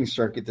speaking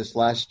circuit this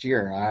last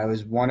year. I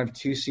was one of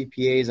 2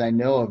 CPAs I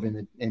know of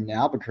in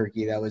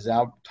Albuquerque that was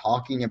out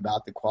talking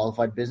about the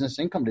qualified business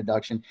income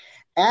deduction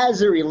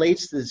as it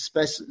relates to the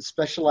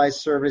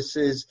specialized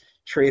services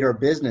trade or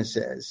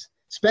businesses,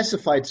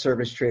 specified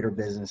service trade or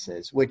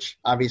businesses, which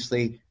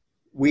obviously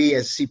we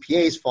as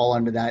CPAs fall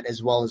under that,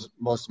 as well as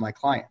most of my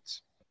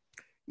clients.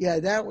 Yeah,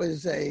 that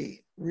was a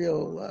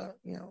real, a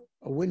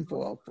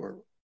windfall for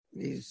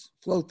these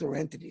flow-through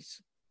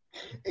entities.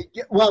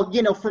 Well,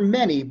 for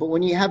many, but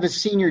when you have a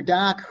senior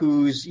doc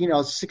who's,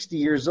 60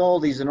 years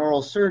old, he's an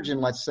oral surgeon,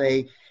 let's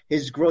say,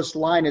 his gross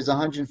line is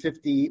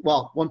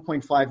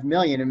 1.5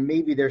 million, and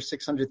maybe there's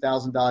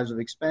 $600,000 of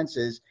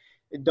expenses.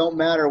 It don't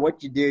matter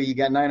what you do. You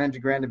got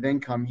 $900,000 of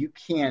income. You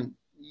can't,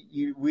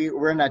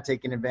 we're not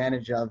taking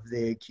advantage of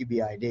the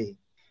QBID.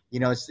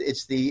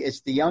 It's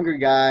the younger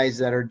guys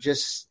that are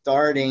just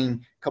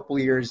starting a couple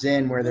of years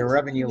in where their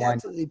revenue line.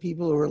 To the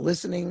people who are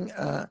listening,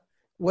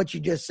 what you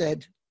just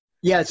said.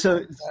 Yeah.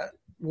 So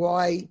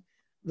why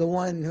the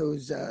one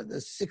who's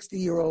the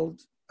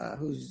 60-year-old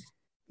who's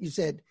you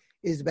said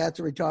is about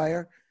to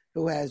retire,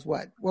 who has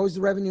what? What was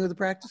the revenue of the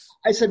practice?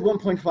 I said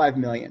 1.5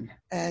 million.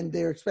 And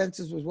their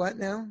expenses was what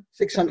now?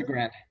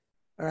 $600,000.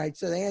 All right.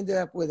 So they ended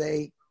up with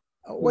a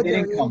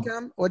ordinary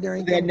income.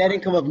 They had net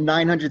income of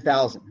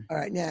 $900,000. All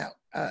right. Now,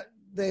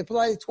 they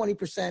apply the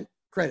 20%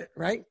 credit,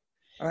 right?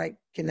 All right.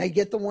 Can they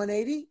get the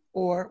 180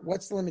 or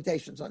what's the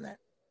limitations on that?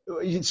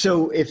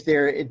 So if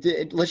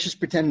let's just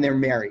pretend they're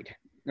married,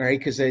 all right?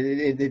 Because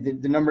the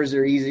numbers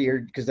are easier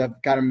because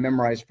I've got them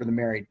memorized for the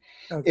married.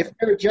 Okay. If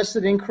their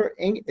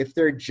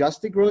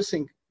adjusted gross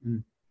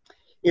income,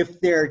 if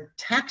their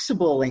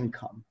taxable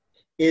income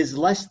is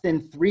less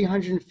than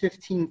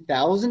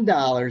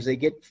 $315,000, they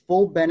get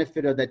full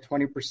benefit of that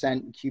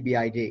 20%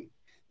 QBID.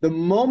 The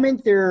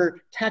moment their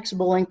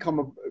taxable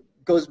income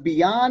goes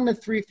beyond the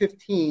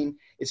 315,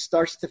 it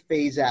starts to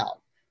phase out.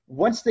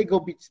 Once they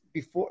go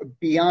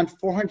beyond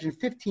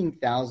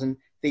 415,000,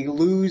 they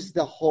lose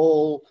the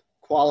whole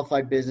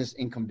qualified business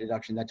income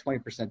deduction, that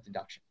 20%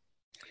 deduction.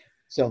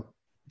 So,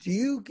 do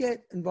you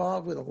get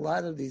involved with a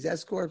lot of these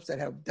S corps that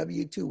have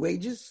W-2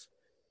 wages?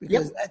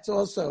 Because that's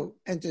also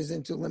enters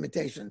into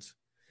limitations.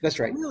 That's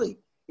right. So really,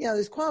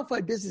 this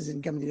qualified business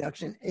income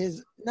deduction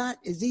is not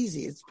as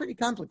easy. It's pretty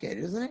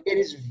complicated, isn't it? It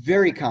is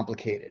very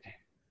complicated.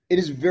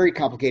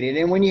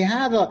 And when you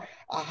have a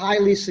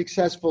highly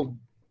successful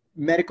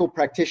medical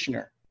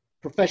practitioner,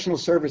 professional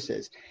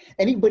services,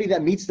 anybody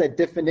that meets that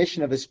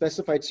definition of a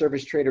specified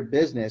service trade or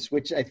business,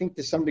 which I think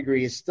to some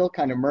degree is still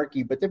kind of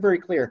murky, but they're very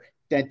clear.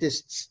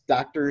 Dentists,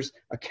 doctors,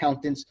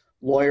 accountants,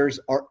 lawyers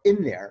are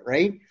in there,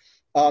 right?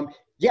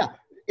 Yeah.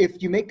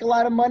 If you make a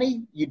lot of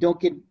money, you don't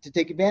get to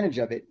take advantage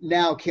of it.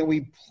 Now, can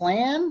we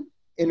plan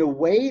in a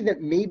way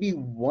that maybe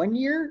 1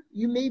 year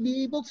you may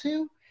be able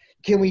to?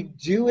 Can we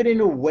do it in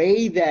a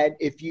way that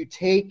if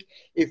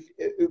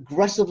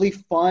aggressively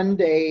fund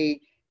a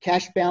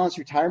cash balance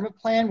retirement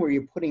plan where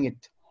you're putting a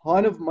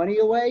ton of money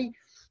away?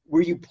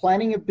 Were you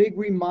planning a big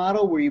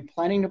remodel? Were you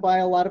planning to buy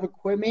a lot of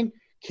equipment?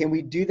 Can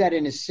we do that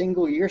in a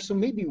single year? So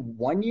maybe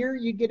 1 year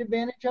you get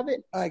advantage of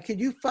it? Could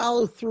you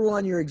follow through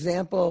on your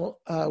example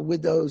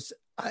with those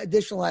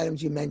additional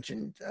items you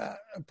mentioned?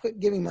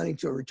 Giving money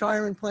to a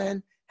retirement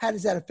plan, how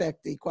does that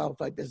affect the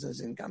qualified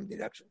business income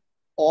deduction?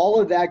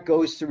 All of that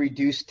goes to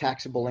reduce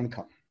taxable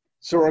income.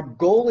 So our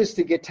goal is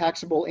to get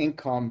taxable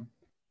income,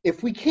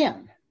 if we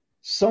can,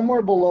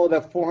 somewhere below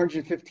the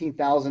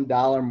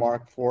 $415,000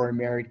 mark for a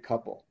married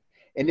couple.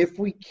 And if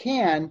we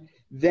can,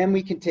 then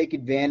we can take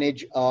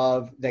advantage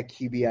of that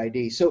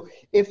QBID. So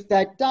if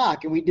that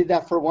doc, and we did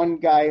that for one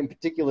guy in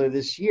particular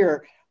this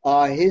year,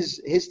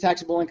 his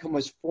taxable income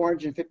was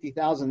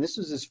 $450,000. This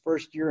was his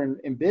first year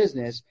in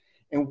business,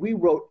 and we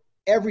wrote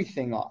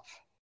everything off.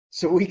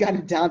 So we got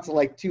it down to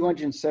like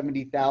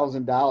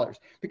 $270,000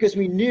 because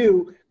we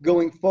knew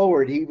going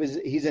forward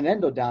he's an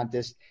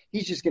endodontist.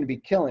 He's just going to be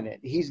killing it.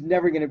 He's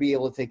never going to be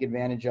able to take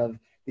advantage of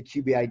the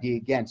QBID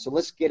again. So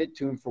let's get it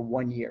to him for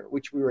 1 year,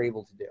 which we were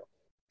able to do.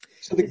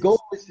 So the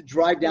goal is to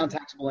drive down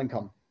taxable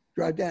income.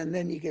 Drive down, and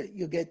then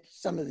you'll get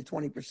some of the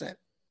 20%.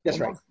 That's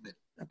right.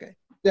 Okay.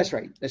 That's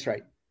right. That's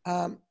right.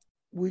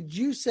 Would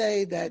you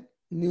say that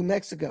New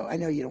Mexico, I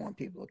know you don't want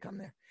people to come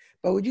there,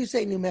 but would you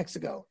say New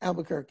Mexico,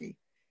 Albuquerque,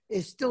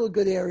 is still a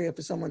good area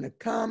for someone to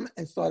come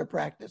and start a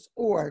practice,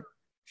 or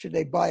should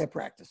they buy a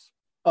practice?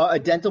 A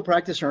dental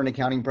practice or an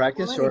accounting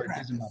practice? Well, or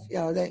practice. You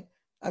know, I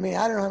don't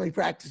know how many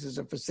practices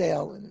are for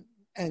sale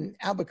in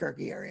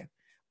Albuquerque area,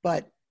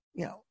 but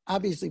you know,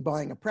 obviously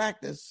buying a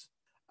practice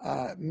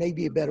may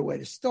be a better way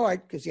to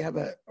start because you have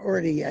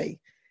already a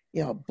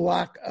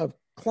block of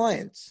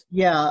clients.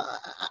 Yeah,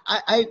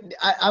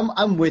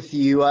 I'm with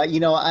you.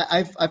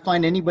 I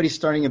find anybody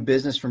starting a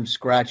business from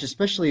scratch,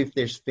 especially if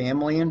there's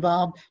family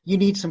involved, you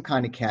need some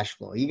kind of cash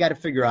flow. You got to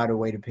figure out a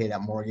way to pay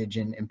that mortgage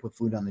and put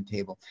food on the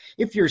table.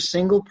 If you're a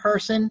single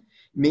person,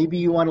 maybe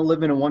you want to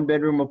live in a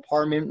 1-bedroom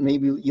apartment.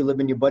 Maybe you live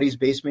in your buddy's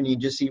basement and you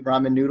just eat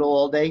ramen noodle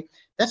all day.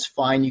 That's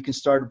fine. You can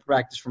start a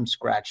practice from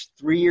scratch.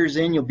 3 years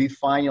in, you'll be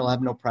fine. You'll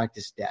have no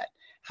practice debt.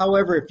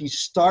 However, if you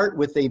start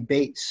with a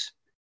base,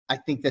 I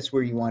think that's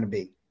where you want to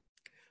be.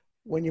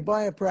 When you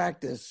buy a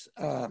practice,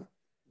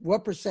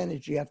 what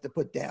percentage do you have to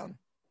put down?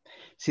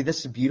 See,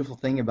 that's the beautiful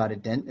thing about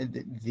it.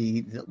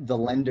 The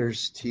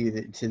lenders to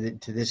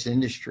this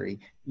industry,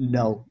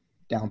 no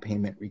down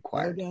payment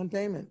required. No down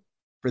payment.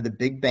 For the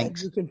big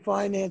banks. And you can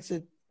finance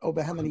it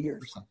over how many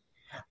years?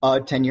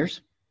 10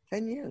 years.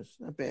 10 years,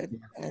 not bad.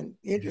 Yeah. And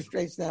the interest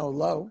rates now are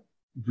low.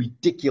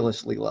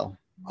 Ridiculously low.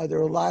 Are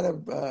there a lot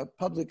of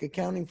public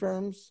accounting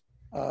firms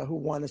who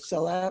want to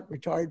sell out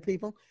retired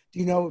people? Do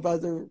you know of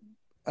other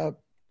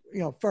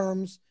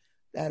firms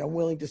that are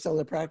willing to sell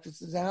their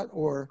practices out,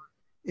 or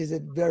is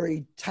it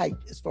very tight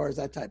as far as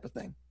that type of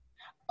thing?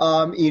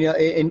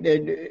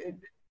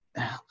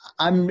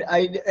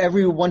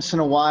 Every once in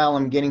a while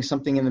I'm getting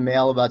something in the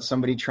mail about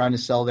somebody trying to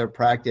sell their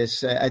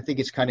practice. I think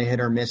it's kind of hit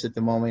or miss at the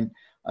moment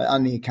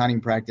on the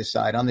accounting practice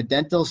side. On the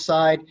dental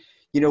side,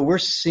 we're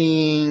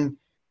seeing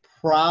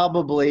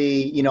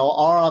probably,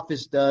 our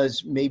office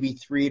does maybe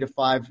 3 to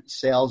 5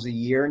 sales a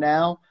year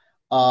now.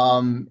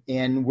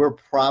 And we're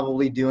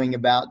probably doing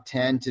about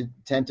 10 to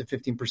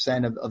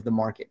 15% of the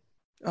market.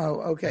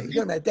 Oh, okay. You're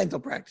talking about dental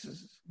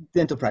practices.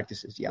 Dental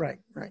practices, yeah. Right.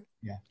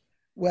 Yeah.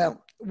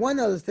 Well, one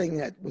other thing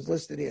that was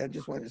listed here, I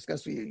just want to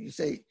discuss with you. You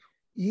say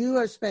you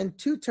have spent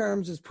 2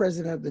 terms as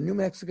president of the New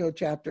Mexico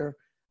chapter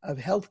of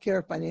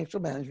Healthcare Financial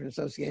Management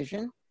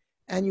Association,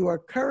 and you are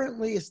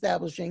currently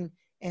establishing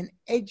an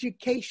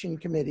education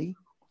committee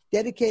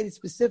dedicated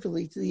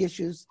specifically to the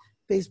issues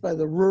faced by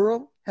the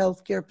rural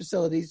healthcare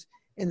facilities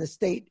in the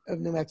state of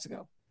New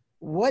Mexico.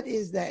 What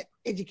is that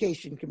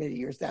education committee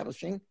you're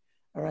establishing,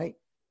 all right,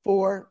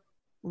 for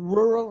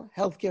rural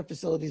healthcare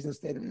facilities in the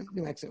state of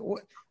New Mexico?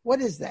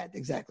 What is that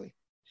exactly?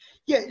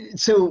 Yeah,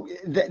 so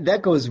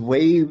that goes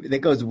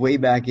way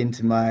back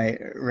into my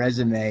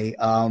resume.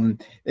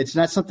 It's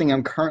not something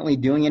I'm currently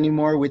doing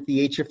anymore with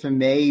the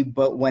HFMA,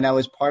 but when I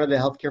was part of the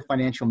Healthcare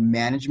Financial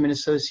Management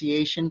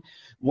Association,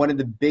 one of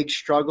the big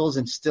struggles,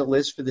 and still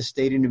is for the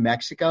state of New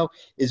Mexico,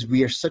 is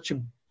we are such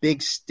a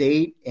big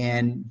state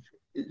and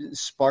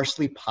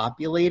sparsely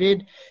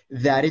populated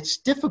that it's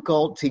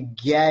difficult to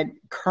get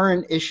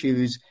current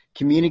issues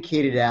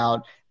communicated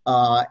out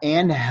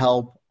and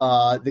help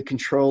the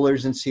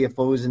controllers and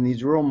CFOs in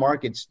these rural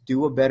markets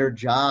do a better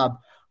job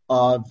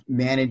of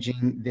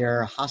managing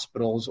their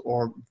hospitals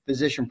or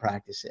physician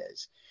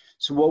practices.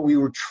 So what we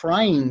were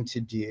trying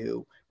to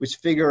do was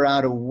figure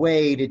out a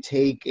way to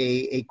take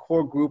a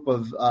core group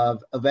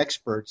of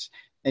experts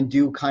and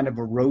do kind of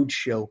a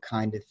roadshow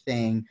kind of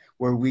thing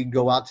where we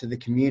go out to the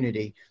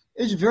community.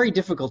 It was very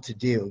difficult to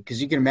do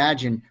because you can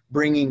imagine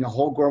bringing a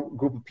whole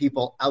group of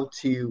people out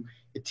to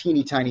a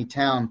teeny tiny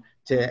town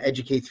to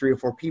educate 3 or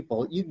 4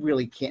 people. You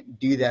really can't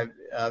do that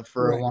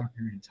for Right. a long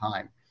period of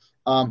time.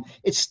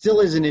 It still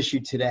is an issue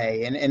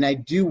today, and I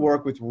do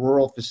work with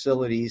rural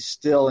facilities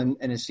still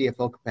in a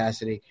CFO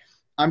capacity.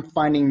 I'm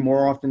finding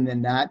more often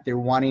than not, they're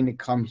wanting to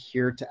come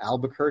here to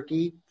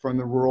Albuquerque from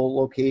the rural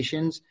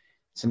locations.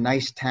 It's a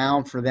nice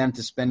town for them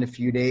to spend a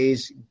few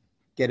days,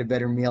 get a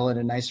better meal at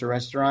a nicer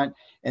restaurant,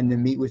 and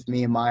then meet with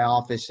me in my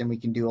office, and we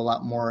can do a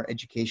lot more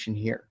education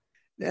here.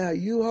 Now,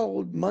 you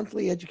hold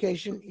monthly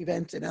education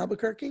events in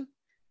Albuquerque,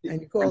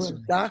 and you call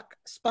them Doc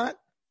Spot?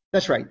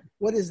 That's right.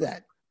 What is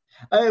that?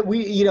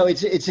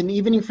 It's an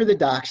evening for the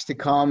docs to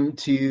come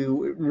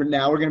to.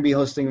 Now we're going to be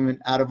hosting them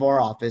out of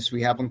our office.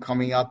 We have them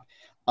coming up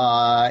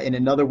in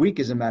another week,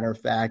 as a matter of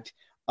fact,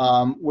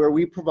 where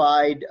we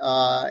provide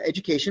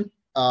education.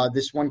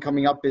 This one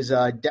coming up is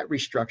debt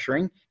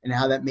restructuring and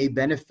how that may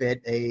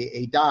benefit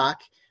a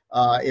doc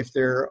if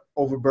they're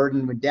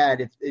overburdened with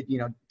debt.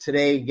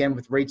 Today, again,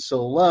 with rates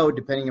so low,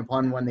 depending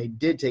upon when they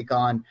did take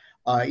on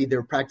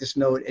either practice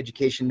note,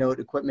 education note,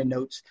 equipment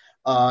notes,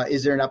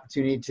 is there an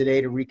opportunity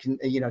today to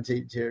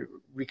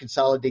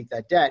reconsolidate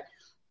that debt?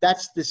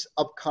 That's this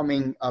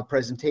upcoming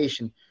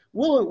presentation.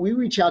 We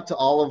reach out to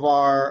all of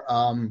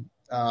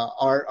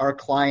our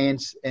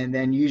clients, and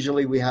then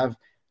usually we have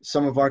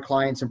some of our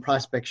clients and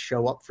prospects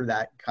show up for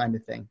that kind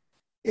of thing.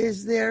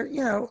 Is there,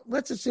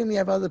 let's assume you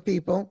have other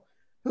people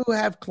who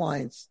have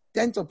clients,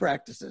 dental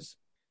practices.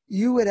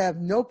 You would have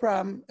no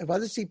problem if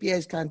other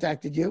CPAs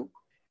contacted you,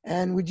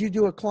 and would you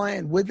do a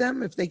client with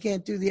them if they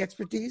can't do the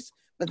expertise,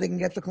 but they can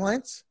get the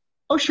clients?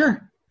 Oh,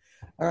 sure.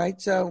 All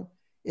right. So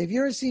if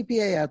you're a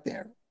CPA out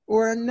there,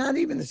 or not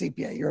even a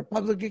CPA, you're a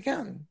public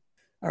accountant,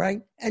 all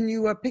right, and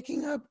you are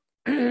picking up,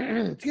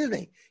 you're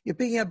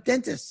picking up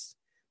dentists,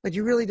 but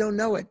you really don't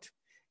know it.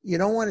 You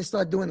don't want to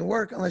start doing the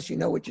work unless you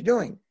know what you're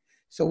doing.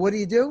 So what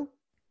do?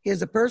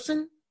 Here's a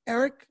person,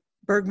 Eric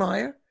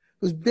Burgmaier,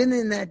 who's been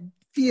in that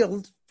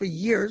field for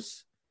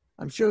years.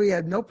 I'm sure he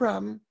had no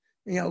problem,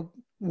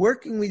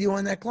 working with you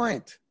on that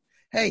client.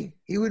 Hey,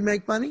 he would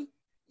make money.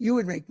 You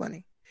would make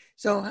money.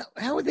 So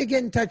how would they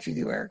get in touch with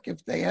you, Eric,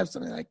 if they have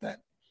something like that?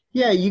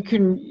 Yeah, you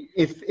can.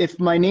 If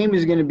my name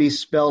is going to be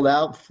spelled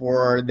out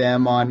for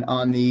them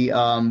on the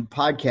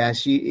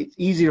podcast, it's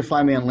easy to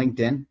find me on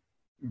LinkedIn.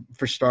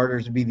 For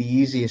starters, would be the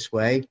easiest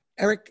way.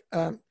 Eric,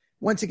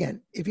 once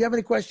again, if you have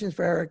any questions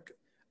for Eric,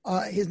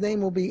 his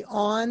name will be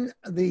on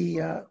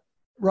the,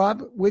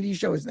 Rob, where do you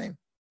show his name?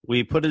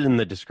 We put it in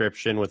the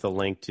description with a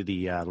link to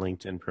the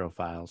LinkedIn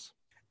profiles.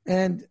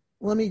 And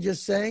let me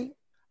just say,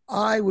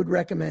 I would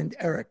recommend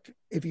Eric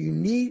if you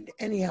need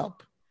any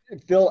help.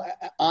 Phil,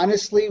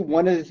 honestly,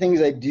 one of the things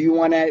I do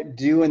want to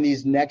do in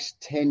these next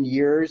 10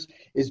 years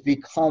is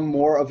become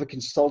more of a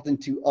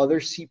consultant to other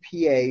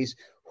CPAs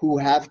who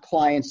have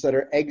clients that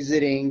are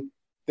exiting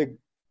the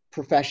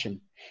profession.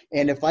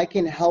 And if I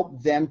can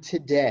help them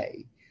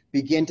today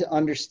begin to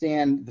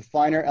understand the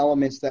finer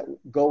elements that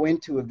go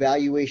into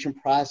evaluation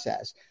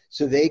process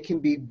so they can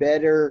be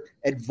better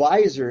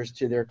advisors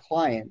to their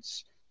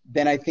clients,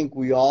 then I think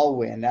we all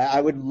win. I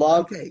would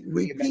love Okay,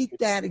 repeat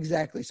that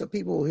exactly so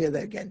people will hear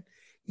that again.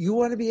 You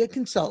want to be a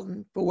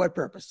consultant for what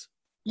purpose?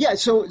 Yeah,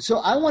 so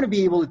I want to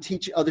be able to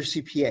teach other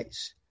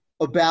CPAs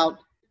about,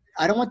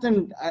 I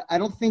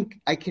don't think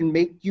I can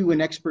make you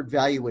an expert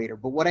valuator,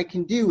 but what I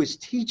can do is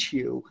teach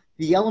you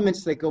the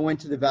elements that go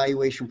into the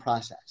valuation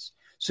process.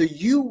 So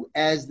you,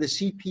 as the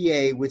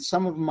CPA, with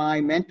some of my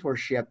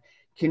mentorship,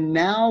 can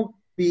now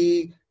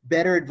be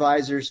better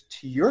advisors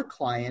to your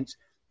clients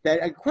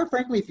that, quite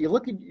frankly, if you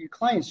look at your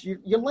clients,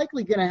 you're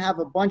likely going to have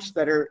a bunch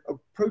that are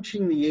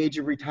approaching the age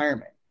of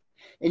retirement.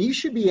 And you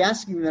should be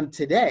asking them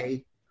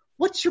today,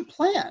 what's your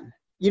plan?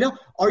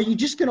 Are you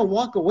just going to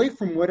walk away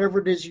from whatever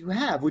it is you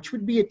have, which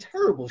would be a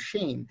terrible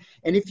shame.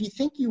 And if you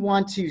think you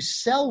want to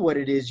sell what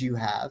it is you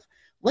have,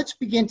 let's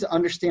begin to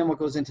understand what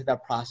goes into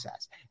that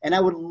process. And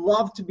I would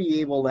love to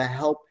be able to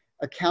help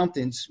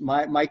accountants,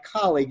 my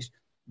colleagues,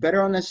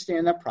 better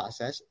understand that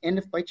process. And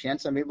if by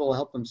chance I'm able to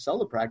help them sell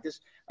the practice,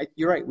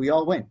 you're right, we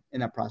all win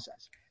in that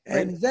process.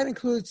 Right? And does that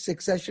include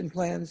succession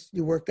plans?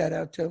 You work that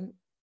out too?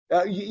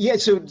 Yeah,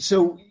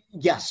 so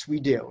yes, we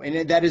do.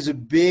 And that is a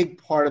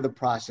big part of the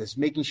process,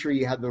 making sure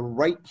you have the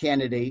right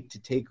candidate to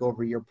take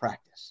over your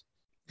practice.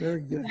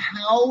 Very good.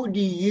 How do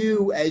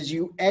you, as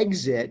you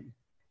exit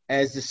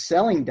as the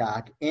selling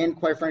doc and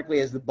quite frankly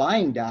as the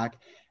buying doc,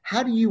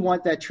 how do you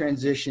want that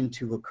transition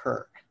to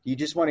occur? Do you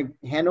just want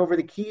to hand over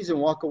the keys and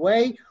walk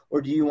away?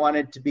 Or do you want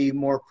it to be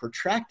more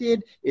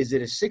protracted? Is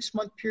it a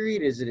 6-month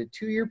period? Is it a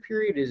 2-year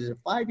period? Is it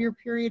a 5-year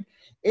period?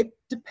 It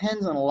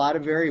depends on a lot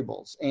of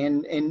variables.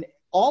 And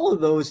all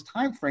of those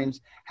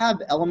timeframes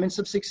have elements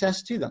of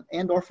success to them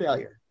and or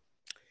failure.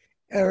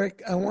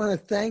 Eric, I want to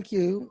thank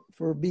you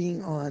for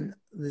being on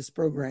this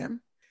program.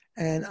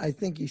 And I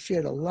think you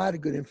shared a lot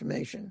of good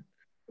information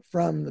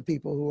from the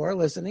people who are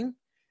listening.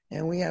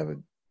 And we have a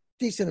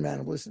decent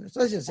amount of listeners.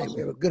 Let's just say we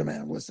have a good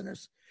amount of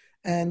listeners.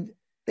 And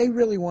they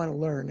really want to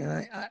learn.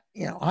 And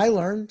I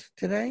learned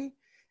today,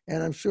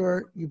 and I'm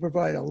sure you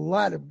provide a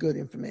lot of good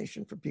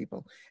information for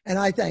people. And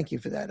I thank you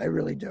for that. I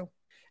really do.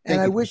 And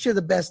Thank I you. wish you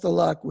the best of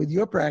luck with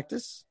your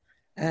practice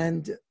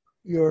and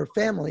your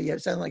family. You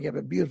sound like you have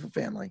a beautiful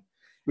family.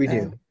 We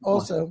And do.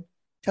 also,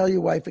 tell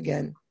your wife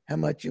again how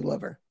much you love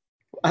her.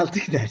 I'll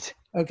do that.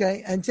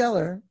 Okay? And tell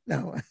her,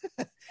 no,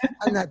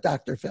 I'm not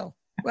Dr. Phil.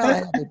 Well, I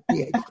have a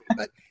PhD.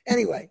 But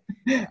anyway,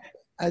 it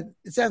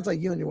sounds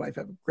like you and your wife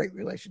have a great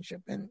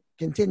relationship and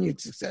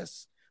continued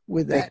success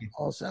with that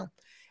also.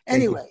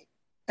 Anyway,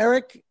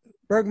 Eric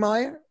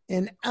Burgmaier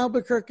in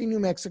Albuquerque, New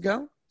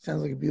Mexico.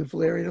 Sounds like a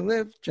beautiful area to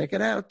live. Check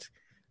it out.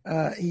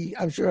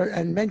 I'm sure,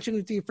 and mention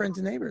it to your friends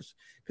and neighbors,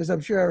 because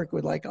I'm sure Eric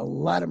would like a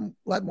lot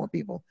more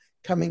people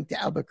coming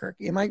to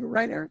Albuquerque. Am I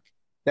right, Eric?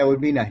 That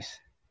would be nice.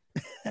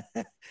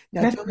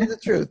 Now tell me the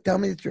truth. Tell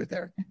me the truth,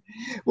 Eric.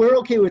 We're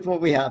okay with what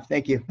we have.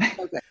 Thank you.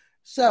 Okay.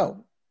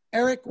 So,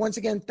 Eric, once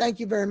again, thank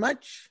you very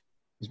much.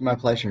 It's my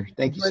pleasure.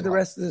 Thank you. Enjoy the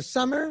rest of the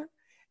summer.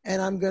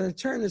 And I'm going to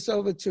turn this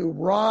over to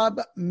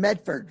Rob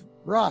Medford.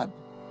 Rob.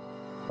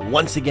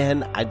 Once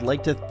again, I'd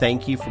like to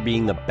thank you for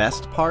being the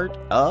best part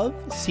of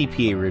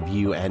CPA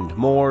Review and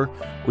More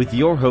with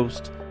your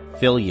host,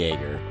 Phil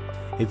Yaeger.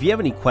 If you have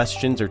any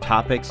questions or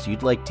topics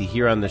you'd like to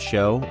hear on the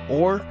show,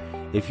 or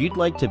if you'd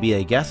like to be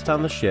a guest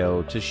on the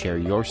show to share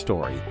your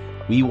story,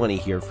 we want to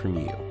hear from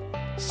you.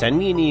 Send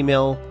me an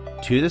email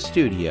to the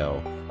studio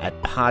at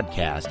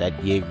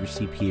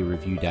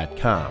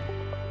podcast@YaegerCPAReview.com.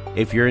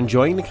 If you're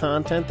enjoying the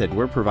content that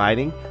we're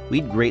providing,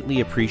 we'd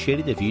greatly appreciate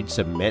it if you'd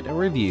submit a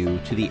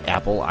review to the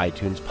Apple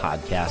iTunes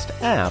podcast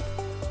app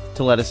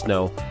to let us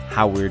know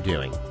how we're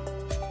doing.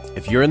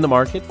 If you're in the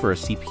market for a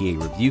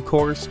CPA review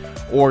course,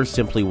 or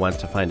simply want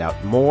to find out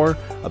more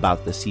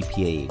about the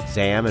CPA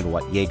exam and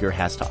what Yaeger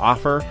has to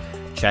offer,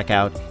 check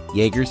out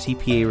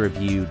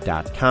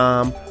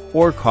YaegerCPAReview.com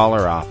or call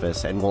our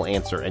office and we'll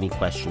answer any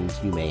questions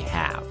you may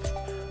have.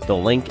 The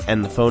link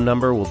and the phone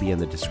number will be in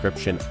the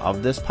description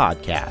of this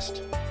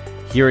podcast.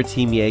 Here at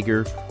Team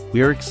Yaeger,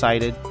 we're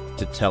excited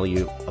to tell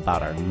you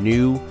about our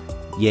new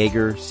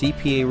Yaeger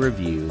CPA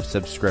Review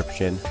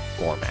subscription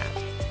format.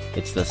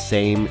 It's the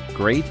same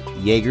great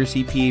Yaeger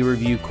CPA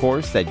Review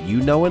course that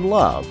you know and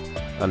love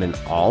on an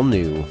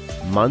all-new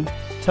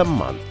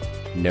month-to-month,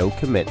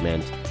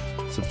 no-commitment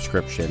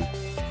subscription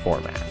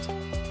format.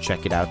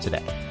 Check it out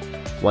today.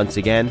 Once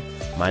again,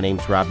 my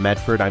name's Rob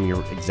Medford. I'm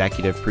your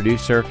executive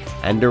producer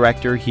and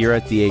director here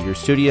at the Yaeger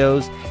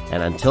Studios.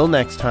 And until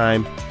next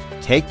time,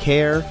 take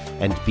care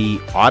and be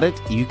audit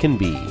you can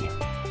be.